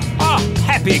water, a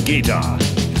happy gator!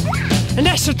 And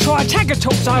that's a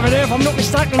Triceratops over there, if I'm not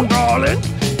mistaken, darling.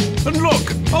 And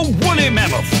look, a woolly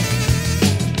mammoth!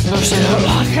 Does they look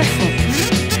like effort?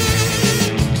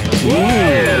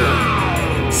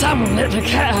 Whoa! Someone let the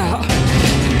cat out.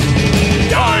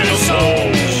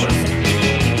 Dinosaurs!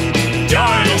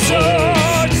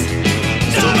 Dinosaurs!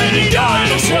 So many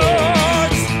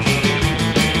dinosaurs!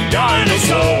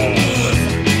 Dinosaurs!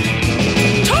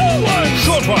 Tall ones!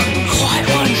 Short ones! Quiet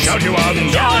ones! Shouty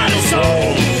ones!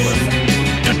 Dinosaurs!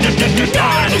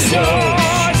 Dinosaurs!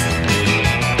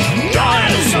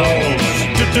 Dinosaurs!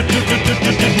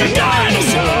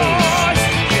 Dinosaurs!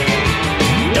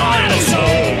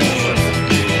 Dinosaurs!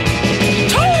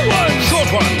 Tall ones! Short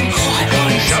ones! Quiet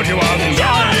ones! Shouty ones!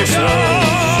 Dinosaurs!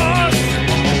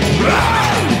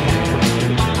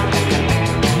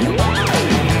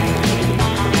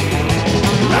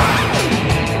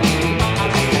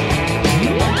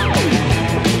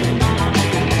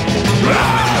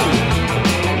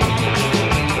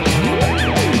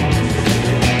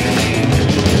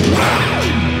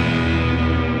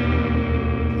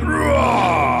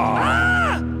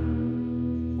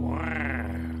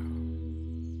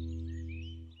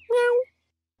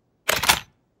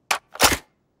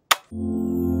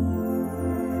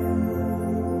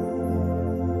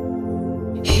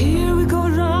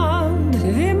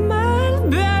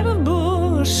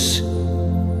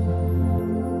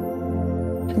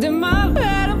 the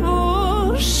mulberry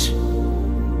bush,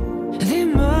 the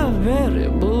mulberry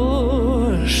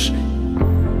bush.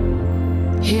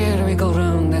 Here we go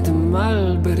round that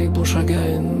mulberry bush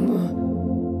again.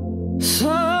 So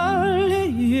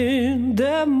in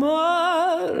the morning.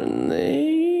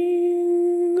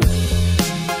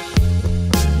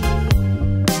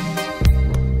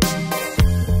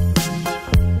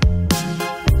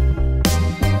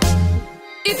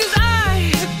 It is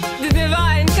I, the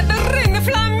divine Catherine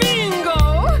Flamingo.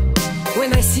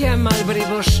 When I see a mulberry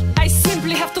bush, I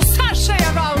simply have to sashay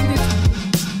around it.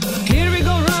 Here we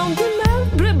go round the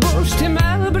mulberry bush, the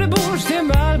mulberry bush, the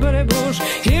mulberry bush.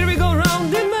 Here we go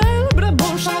round the mulberry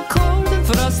bush on a cold and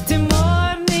frosty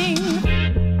morning.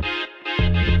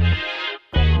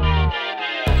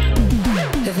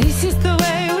 This is the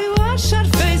way we wash our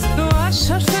face, wash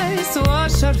our face,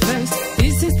 wash our face.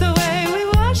 This is the way we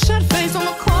wash our face on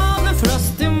a cold and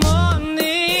frosty morning.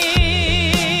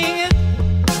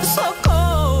 So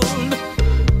cold,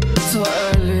 so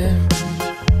early.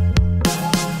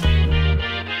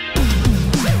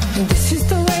 And this is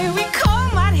the way we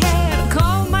comb our hair,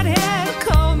 comb our hair,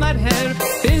 comb our hair.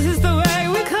 This is the way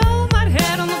we comb our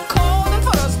hair on a cold and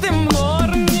frosty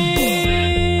morning.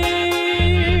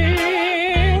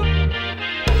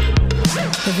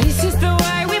 This is the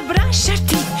way we brush our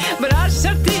teeth, brush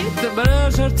our teeth,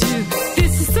 brush our teeth.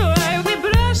 This is the way we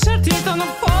brush our teeth on a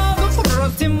cold and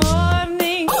frosty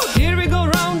morning. Here we go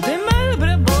round the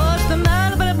mulberry bush, the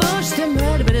mulberry bush, the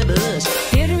mulberry bush.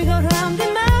 Here we go round the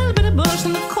mulberry bush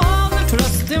on a cold and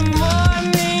frosty morning.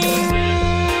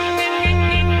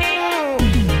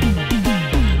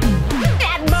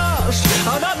 That bush,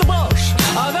 oh that bush,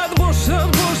 oh that bush, that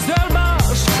bush, that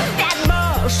bush. That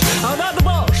bush, oh that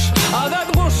bush, oh that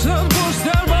bush, that bush,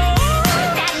 that bush.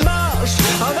 That bush,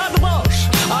 oh that bush,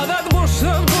 oh that bush,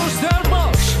 that bush, that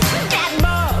bush. That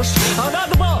bush, oh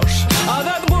that bush, oh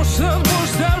that bush, that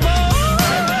bush, that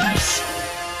bush.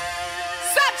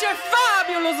 Such a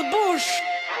fabulous bush.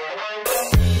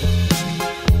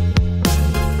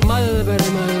 Mulberry,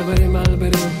 mulberry,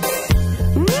 mulberry.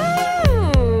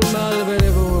 Mulberry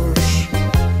bush.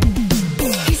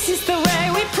 This is the way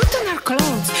we put on our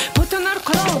clothes, put on our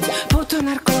clothes, put on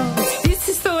our clothes. This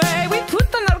is the way we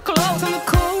put on our clothes on a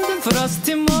cold and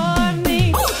frosty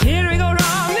morning. Here we go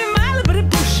round the mulberry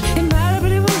bush, the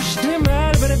mulberry bush, the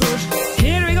mulberry bush.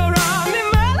 Here we go round the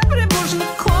mulberry bush on a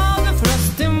cold and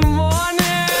frosty morning.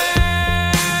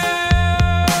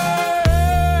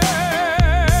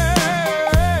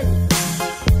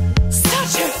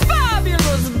 Such a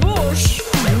fabulous bush.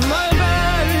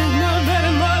 Mulberry,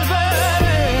 mulberry,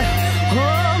 mulberry.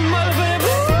 Oh, mulberry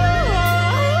bush.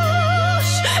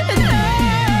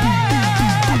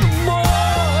 That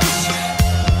bush.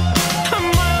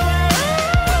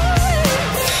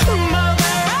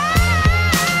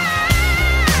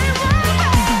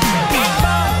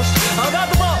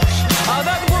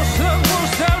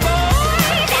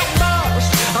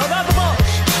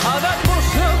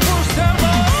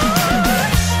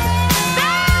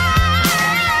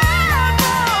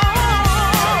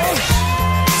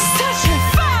 Such a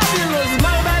fabulous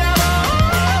mulberry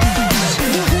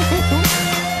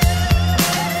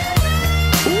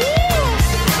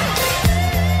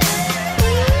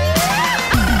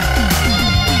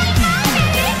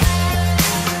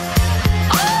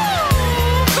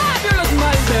fabulous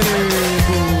mulberry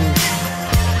bush.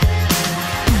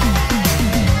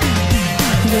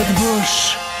 That bush.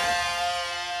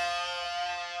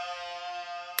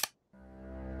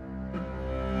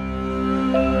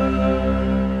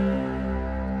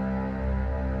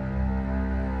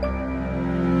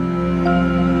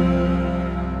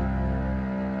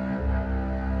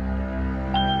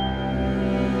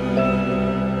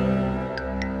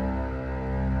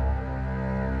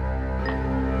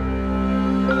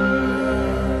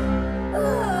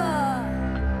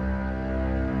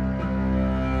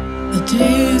 The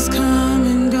day has come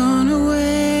and gone away.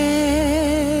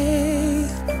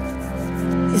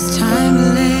 It's time to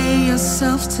lay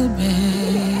yourself to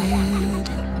bed.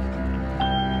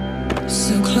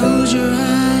 So close your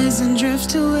eyes and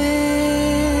drift away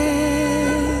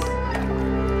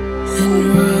and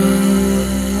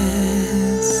rest.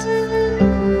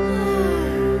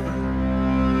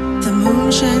 The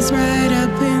moon shines bright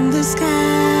up in the sky.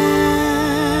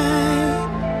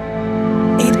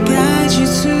 It guides you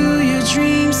to your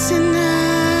dreams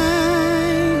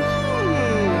tonight.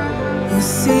 We'll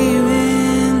see you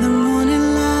in the morning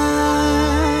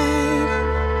light.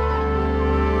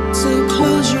 So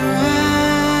close your eyes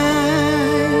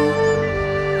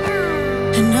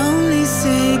and only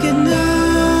say goodnight.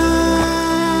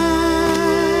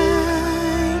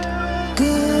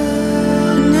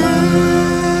 Good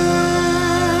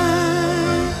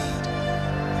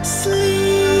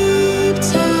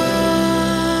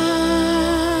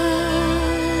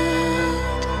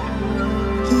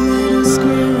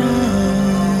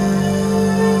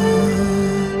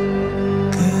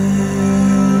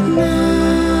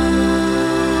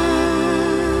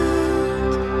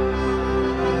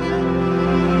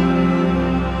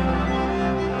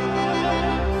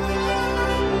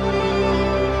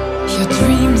Your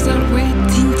dreams are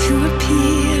waiting to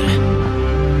appear.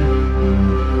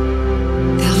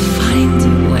 They'll find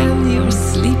you when you're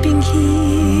sleeping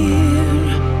here.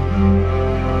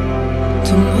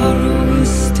 Tomorrow is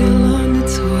still on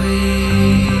its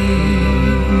way.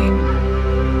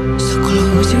 So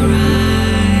close your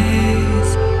eyes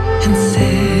and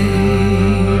say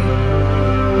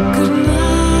good night.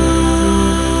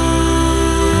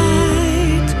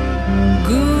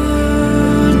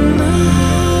 Good night.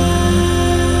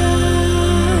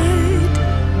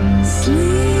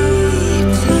 Sleep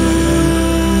tight.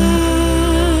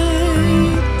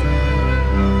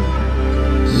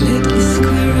 Little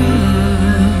squirrel,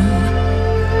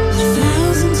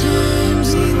 1,000 times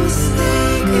we will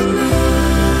say goodnight.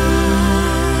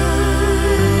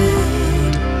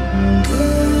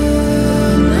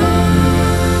 Good night.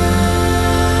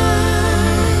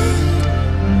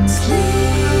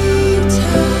 Sleep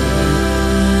tight.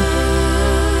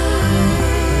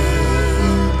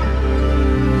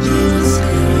 Little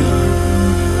squirrel,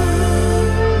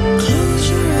 close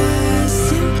your eyes,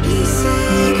 simply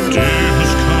say The day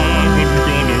has come and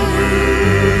gone away.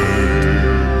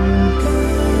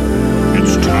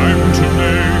 It's time to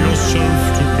lay yourself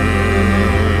to bed.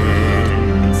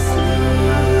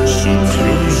 So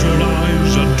close your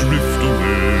eyes and drift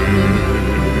away.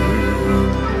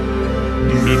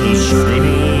 Little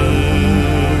squirrel.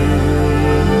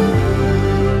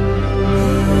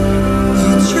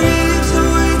 Your dreams are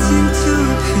waiting to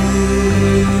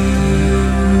appear.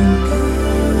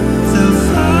 They'll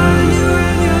find you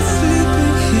when you're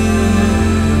sleeping here.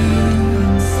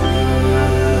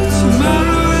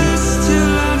 Tomorrow is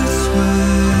still on its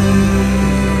way.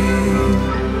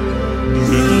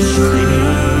 Little squirrel.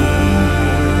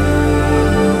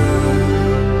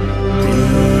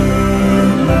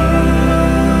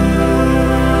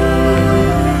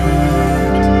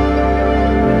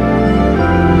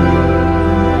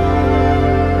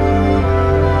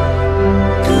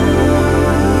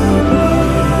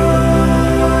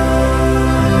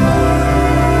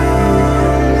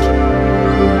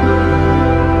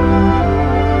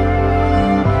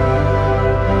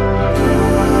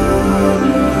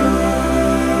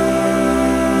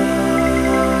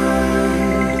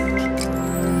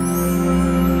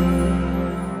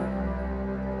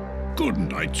 Good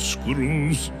night,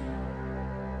 squirrels.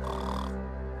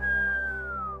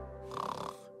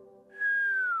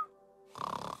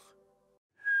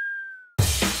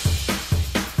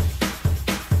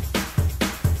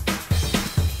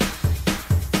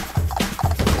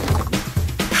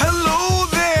 Hello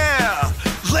there!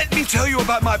 Let me tell you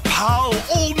about my pal,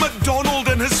 Old MacDonald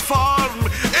and his farm.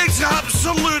 It's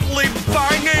absolutely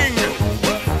banging!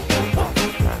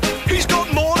 He's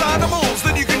got more animals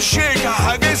than you can shake a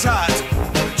haggis at.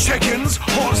 Chickens,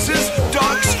 horses,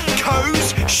 ducks,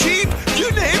 cows, sheep, you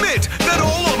name it. They're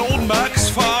all on Old Mac's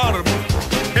farm.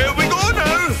 Here we go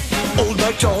now. Old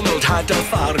MacDonald had a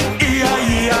farm,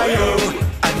 E-I-E-I-O.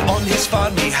 And on his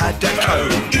farm he had a cow,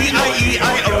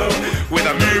 E-I-E-I-O. With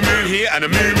a moo-moo here and a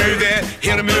moo-moo there.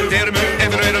 Here a moo, there a moo,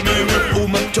 everywhere a moo-moo.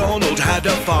 Old MacDonald had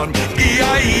a farm,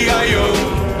 E-I-E-I-O.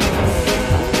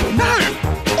 Now,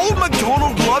 Old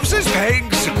MacDonald loves his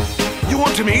pigs. You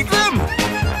want to meet them?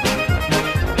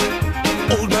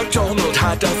 Old MacDonald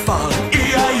had a farm,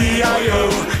 E-I-E-I-O.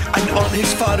 And on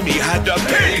his farm he had a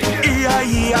pig,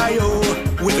 E-I-E-I-O.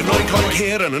 With an oink-oink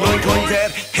here and an oink-oink there.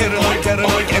 Here an oink, there an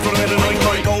oink, everywhere an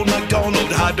oink-oink. Old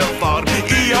MacDonald had a farm,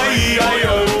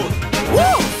 E-I-E-I-O.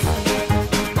 Woo!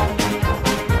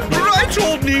 Right,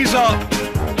 old knees up.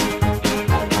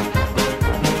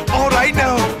 All right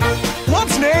now,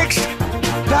 what's next?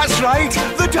 That's right,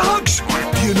 the ducks.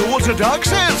 Do you know what a duck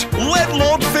says? Let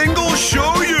Lord Fingal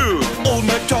show you. Old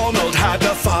MacDonald had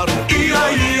a farm,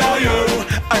 E-I-E-I-O.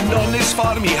 And on his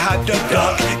farm he had a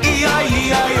duck,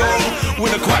 E-I-E-I-O.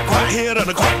 With a quack quack here and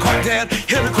a quack quack there.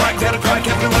 Here a quack, there a quack,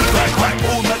 everywhere a quack quack.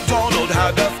 Old MacDonald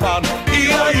had a farm,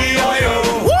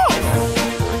 E-I-E-I-O.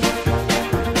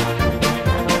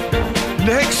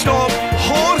 Next stop,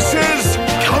 horses.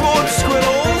 Come on,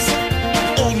 squirrels.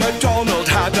 Old MacDonald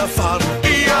had a farm,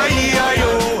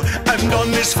 E-I-E-I-O. And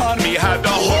on this farm he had a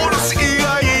horse,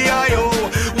 E-I-E-I-O.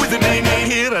 With a neigh-neigh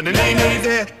here and a neigh-neigh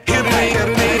there. Here a neigh, there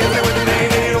a neigh, there with a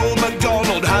neigh-neigh. Old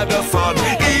MacDonald had a farm,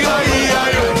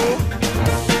 E-I-E-I-O.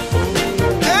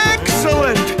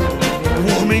 Excellent!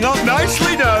 Warming up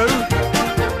nicely now.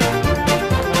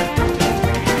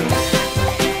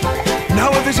 Now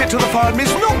a visit to the farm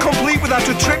is not complete without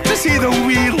a trip to see the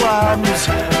wee lambs.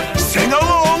 Sing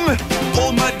along!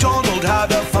 Old MacDonald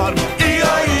had a farm,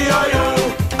 E-I-E-I-O.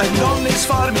 And on this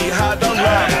farm he had a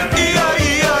lamb,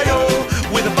 E-I-E-I-O.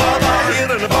 With a bar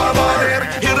here and a bar there.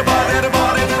 Here a bar, there a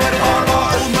bar, everywhere a bar.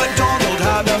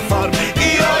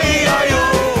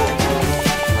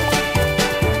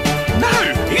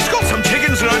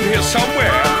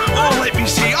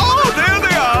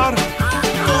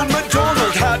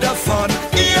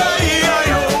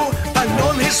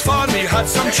 got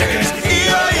some chickens,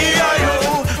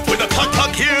 E-I-E-I-O, with a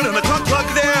cluck here and a cluck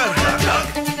there,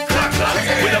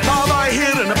 with a baa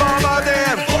here and a baa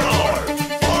there,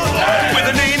 with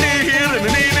a nee here and a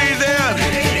nee there,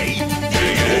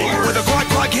 with a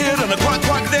quack here and a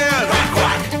quack there,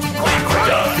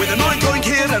 with an oink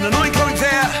here and an oink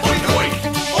there,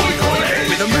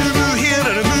 with a moo here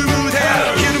and a moo there,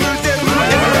 here a moo there, moo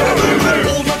there.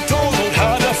 Old MacDonald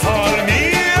had a farm,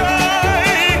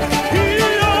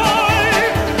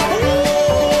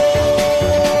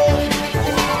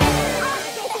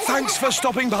 Thanks for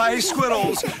stopping by,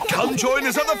 squirrels. Come join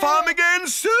us at the farm again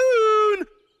soon.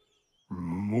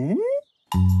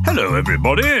 Hello,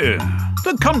 everybody.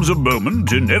 There comes a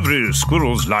moment in every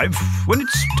squirrel's life when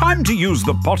it's time to use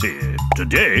the potty.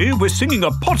 Today, we're singing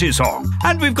a potty song,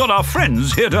 and we've got our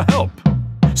friends here to help.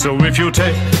 So if you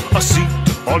take a seat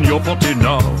on your potty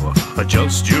now,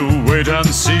 just you wait and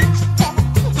see.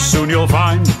 Soon you'll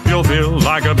find you'll feel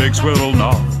like a big squirrel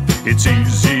now. It's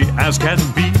easy as can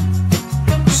be.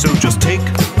 So just take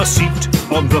a seat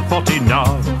on the potty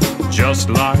now, just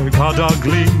like a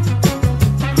Duggee.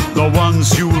 The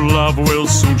ones you love will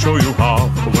soon show you how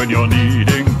when you're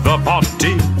needing the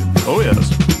potty. Oh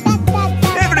yes.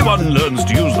 Everyone learns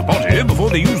to use the potty before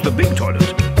they use the big toilet.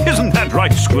 Isn't that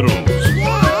right, squirrels?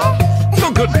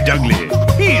 Look at Duggee.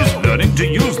 He's learning to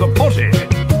use the potty.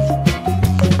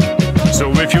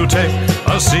 So if you take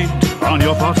a seat on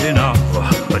your potty now,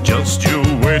 just you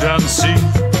wait and see.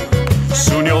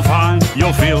 Soon you'll find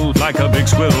you'll feel like a big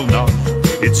squirrel now.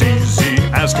 It's easy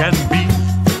as can be.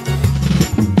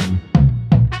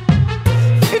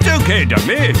 It's okay,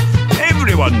 Duggee.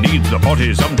 Everyone needs the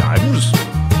potty sometimes.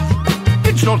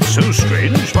 It's not so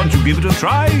strange once you give it a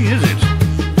try, is it?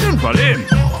 Don't worry.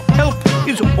 Help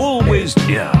is always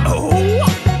near. Oh,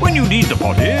 when you need the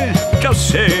potty, just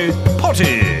say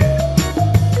potty.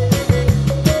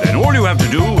 Then all you have to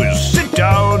do is sit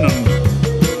down and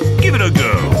give it a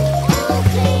go.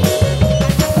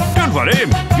 Don't worry,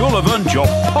 you'll have earned your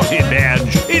potty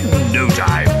badge in no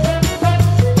time.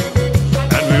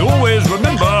 And we always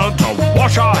remember to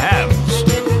wash our hands.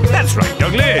 That's right,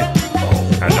 Duggee.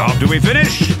 And after we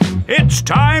finish, it's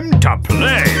time to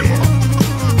play.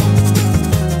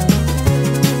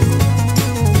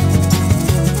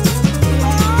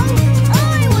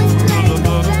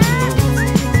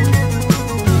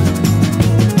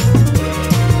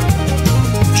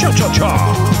 Cha-cha-cha.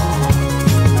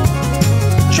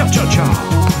 Cha-cha-cha.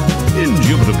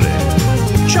 Indubitably.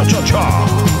 Cha-cha-cha.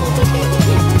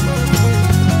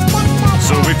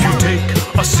 So if you take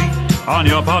a seat on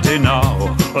your potty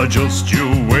now, just you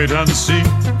wait and see.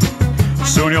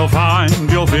 Soon you'll find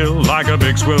you'll feel like a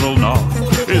big squirrel now.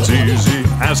 It's easy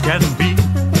as can be.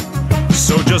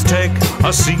 So just take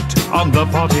a seat on the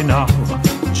potty now,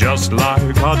 just like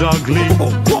a Duggee.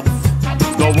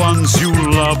 The ones you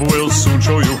love will soon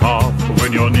show you how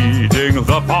when you're needing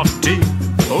the potty.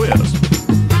 Oh yes.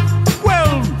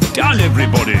 Well done,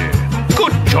 everybody.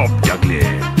 Good job,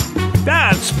 Duggee.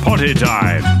 That's potty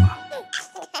time.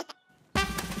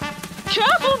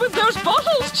 Careful with those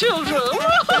bottles, children!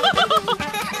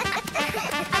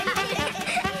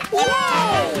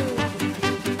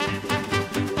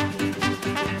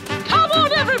 Come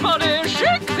on, everybody,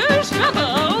 shake those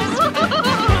feathers!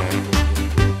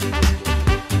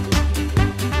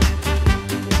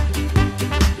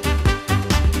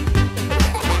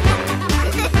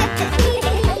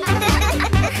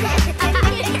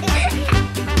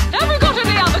 Have we got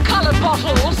any other coloured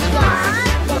bottles? 1,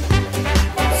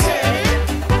 2,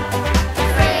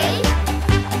 3,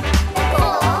 4.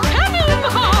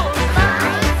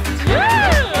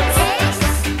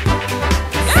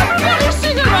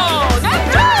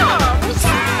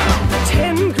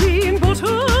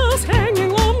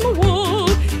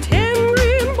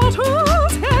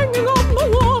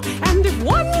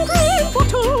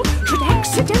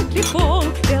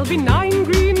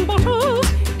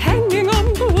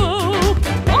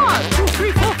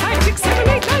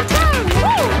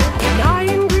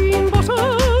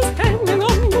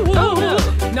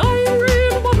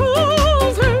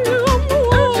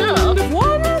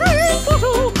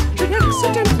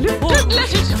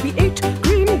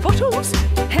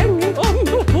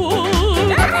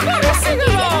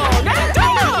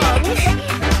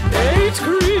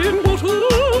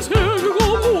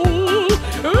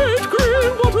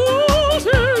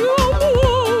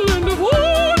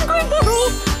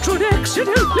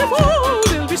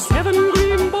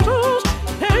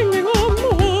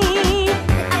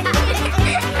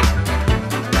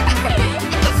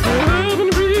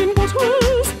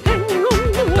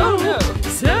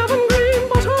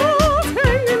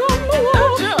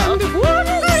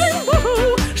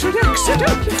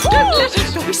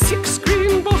 there'll be 6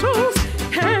 green bottles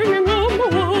hanging on the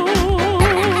wall.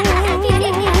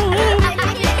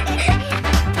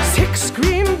 6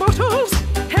 green bottles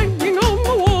hanging on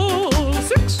the wall.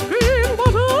 6 green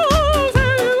bottles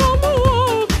hanging on the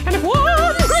wall. And if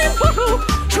one green bottle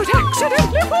should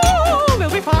accidentally fall,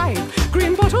 there'll be 5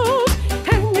 green bottles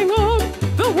hanging on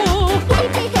the wall.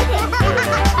 5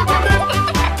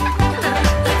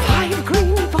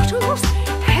 green bottles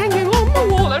hanging on the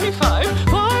wall. Only 5.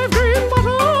 5 green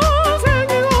bottles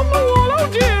hanging on the wall. Oh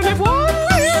dear, and if one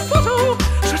green bottle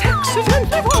should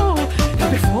accidentally fall,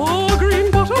 there'll be 4 green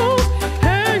bottles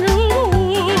hanging on the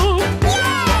wall.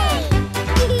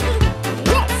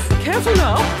 Careful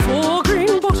now. 4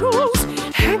 green bottles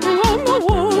hanging on the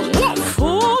wall.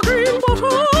 4 green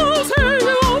bottles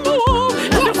hanging on the wall.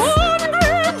 And if one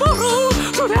green bottle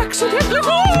should accidentally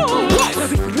fall, there'll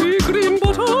be 3 green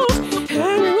bottles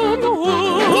hanging on the wall.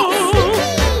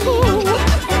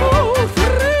 Oh,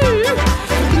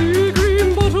 3 green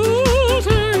bottles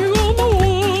hanging on the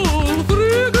wall.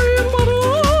 3 green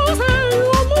bottles hanging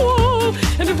on the wall.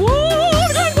 And if one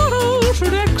green bottle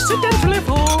should accidentally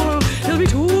fall, there'll be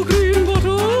 2 green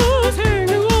bottles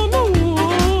hanging on the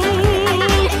wall.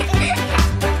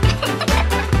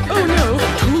 Oh no,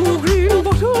 2 green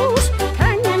bottles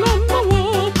hanging on the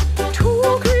wall.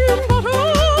 2 green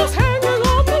bottles hanging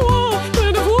on the wall.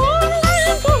 And if one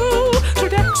green bottle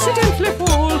should accidentally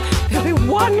fall, there'll be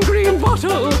 1 green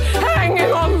bottle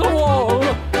hanging on the wall.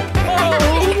 Oh,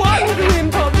 1 green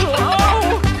bottle.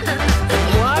 Oh,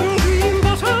 1 green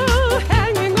bottle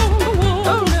hanging on the wall.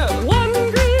 Oh no, 1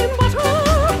 green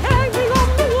bottle hanging on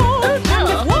the wall. And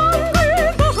if 1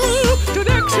 green bottle should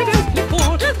accidentally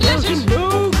fall, there'll be no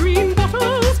green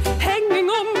bottles hanging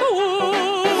on the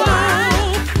wall. 1,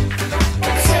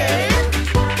 2,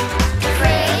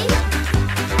 3,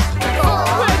 4,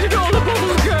 Where did all the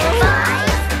bubbles go? 5,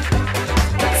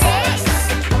 6,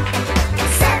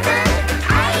 7,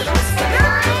 8,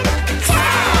 9,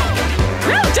 10.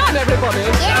 Well done, everybody.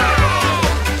 Yay!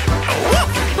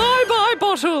 Bye-bye,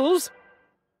 bottles.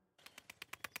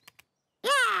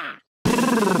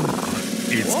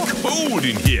 It's cold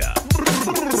in here.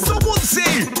 Someone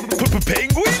say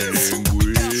penguins?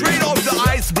 Straight off the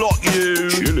ice block, you.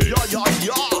 Chilly. Yeah.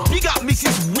 Big up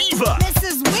Mrs. Weaver.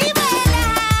 Mrs. Weaver,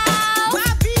 hello. My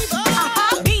Beaver.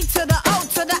 B to the O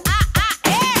to the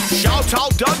I-I-S. Shout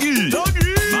out Duggee.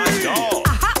 My dog.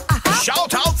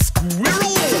 Shout out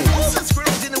Squirrel. All the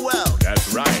squirrels in the world. That's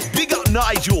right. Big up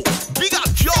Nigel. Big up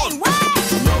John.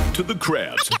 Love to the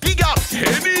crabs. Big up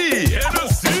Henny.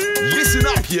 Tennessee. Listen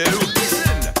up, you.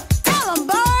 Listen. Tell 'em,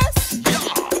 boys. Yeah.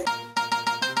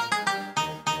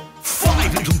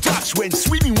 5 little ducks went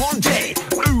swimming one day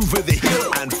over the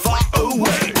hill and far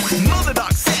away. Mother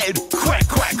duck said quack,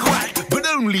 quack, quack, but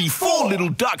only 4 little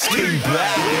ducks came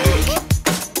back.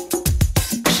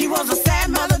 She was a sad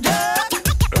mother duck.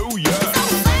 Oh yeah. So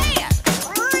sad.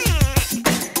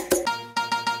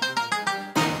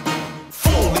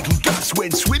 4 little ducks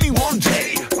went swimming one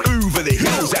day over the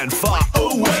hills and far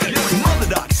away. Mother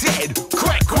duck said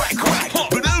quack, quack, quack,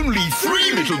 but only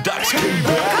 3 little ducks came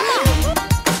back.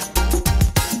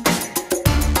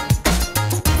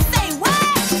 Say what?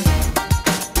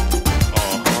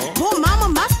 Poor mama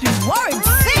must be worried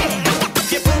sick.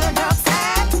 Where the ducks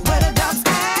at? Where the ducks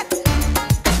at?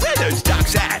 Where those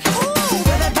ducks at? Ooh,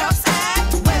 where the ducks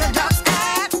at? Where the ducks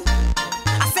at?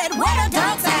 I said, where the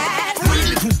ducks at? 3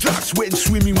 little ducks went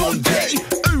swimming one day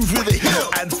over the hill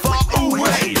and far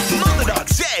away. Mother duck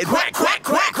said quack, quack,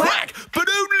 quack, quack, but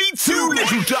only 2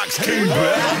 little ducks came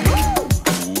back.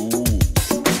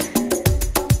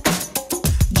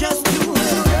 Just 2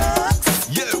 little ducks.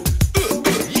 Yo,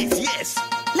 yes, yes.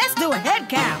 Let's do a head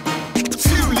count.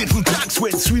 2 little ducks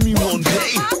went swimming one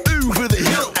day over the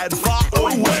hill and far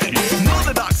away.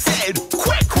 Mother duck said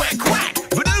quack, quack, quack,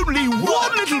 but only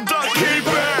 1 little duck came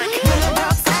back. Where the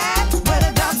ducks at? Where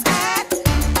the ducks at?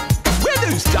 Where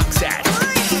those ducks at?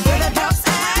 Where the ducks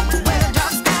at? Where the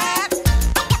ducks at?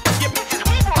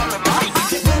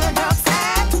 Where the ducks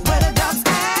at? Where the ducks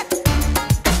at?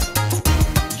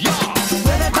 Yeah.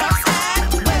 Where the ducks at?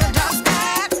 Where the ducks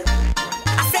at?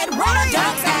 I said, where the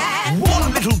ducks at?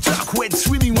 1 little duck went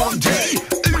swimming one day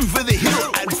over the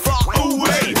hill and far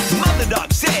away. Mother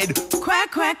duck said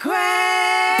Quack, quack,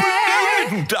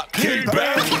 quack. little duck came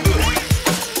back.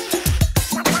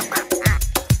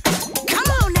 Come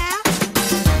on now.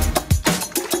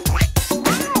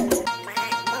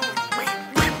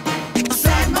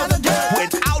 Sad mother duck.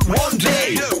 Went out one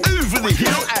day over the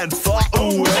hill and far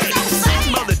away.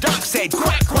 Mother duck said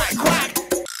quack, quack, quack,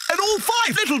 and all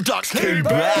 5 little ducks came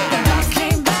back. The ducks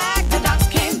came back. The ducks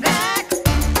came back.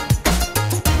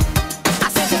 I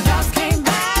said the ducks came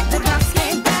back.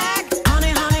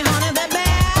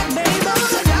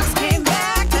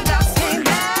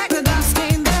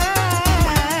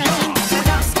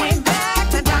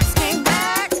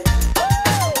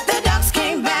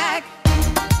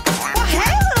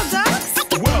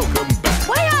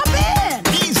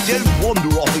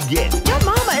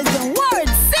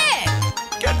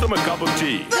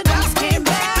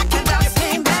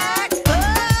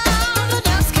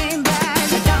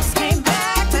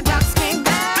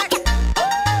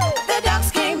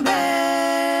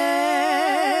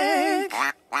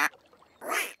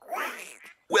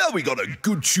 we got a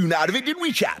good tune out of it, didn't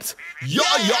we, chaps? Yeah,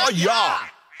 yeah, yeah!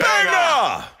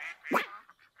 Banger!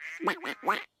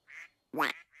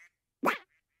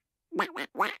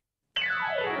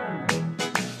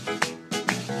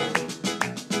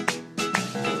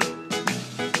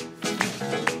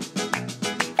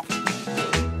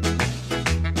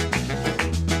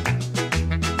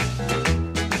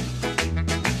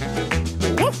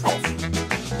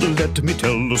 Let me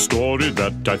tell a story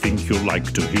that I think you'll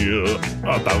like to hear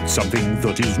about something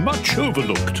that is much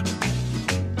overlooked.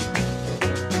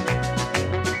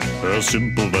 As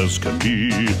simple as can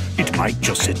be, it might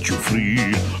just set you free.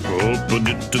 Open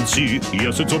it and see,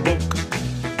 yes, it's a book.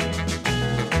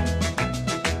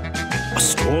 A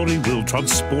story will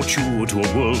transport you to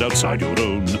a world outside your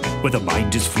own, where the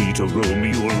mind is free to roam,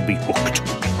 you'll be hooked.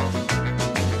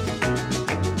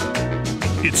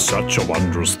 It's such a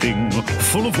wondrous thing,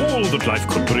 full of all that life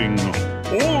could bring,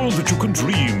 all that you can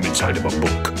dream inside of a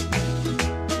book.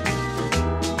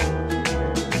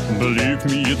 Believe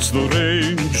me, it's the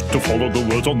rage to follow the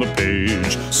words on the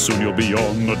page. Soon you'll be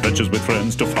on adventures with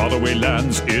friends to faraway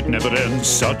lands. It never ends,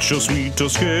 such a sweet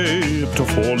escape to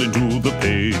fall into the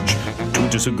page. To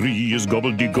disagree is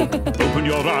gobbledygook. Open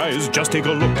your eyes, just take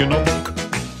a look in a book.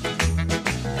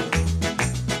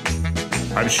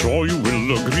 I'm sure you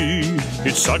will agree,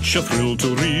 it's such a thrill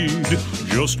to read.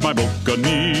 Just my book and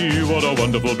me, what a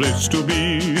wonderful place to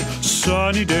be.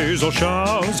 Sunny days or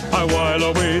showers, I while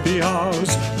away the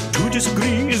hours. To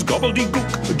disagree is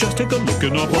gobbledygook, just take a look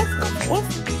in a book.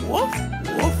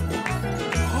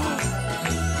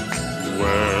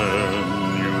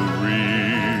 When you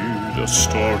read a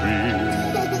story,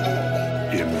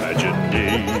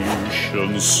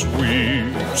 imagination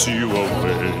sweeps you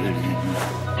away.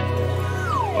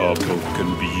 A book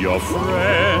can be your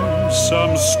friend,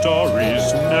 some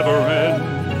stories never end,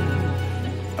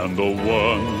 and the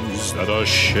ones that are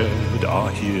shared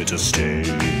are here to stay.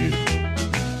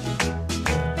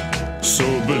 So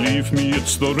believe me,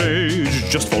 it's the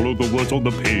rage, just follow the words on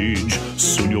the page.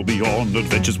 Soon you'll be on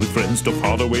adventures with friends to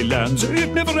faraway lands.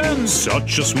 It never ends,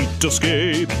 such a sweet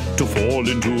escape to fall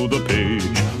into the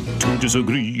page. To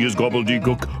disagree is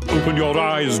gobbledygook, open your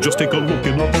eyes, just take a look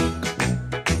in a book.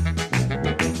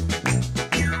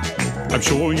 I'm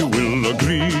sure you will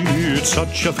agree, it's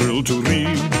such a thrill to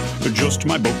read. Just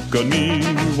my book and me,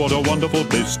 what a wonderful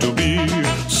place to be.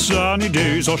 Sunny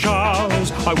days or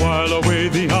showers, I while away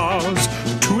the hours.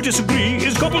 To disagree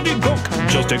is gobbledygook,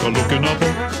 just take a look in a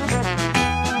book.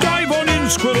 Dive on in,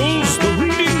 squirrels, the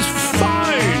reading's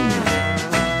fine.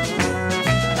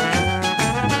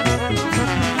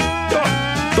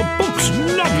 The book's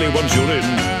lovely once you're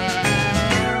in.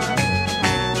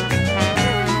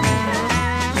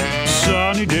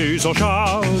 Sunny days or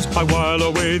showers, I while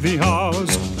away the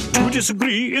hours. To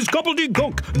disagree is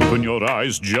gobbledygook. Open your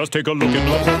eyes, just take a look in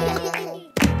the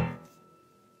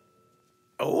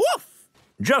book. Woof!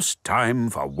 Just time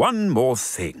for one more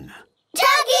thing.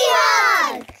 Duggee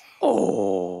hug!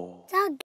 Oh. Duggee.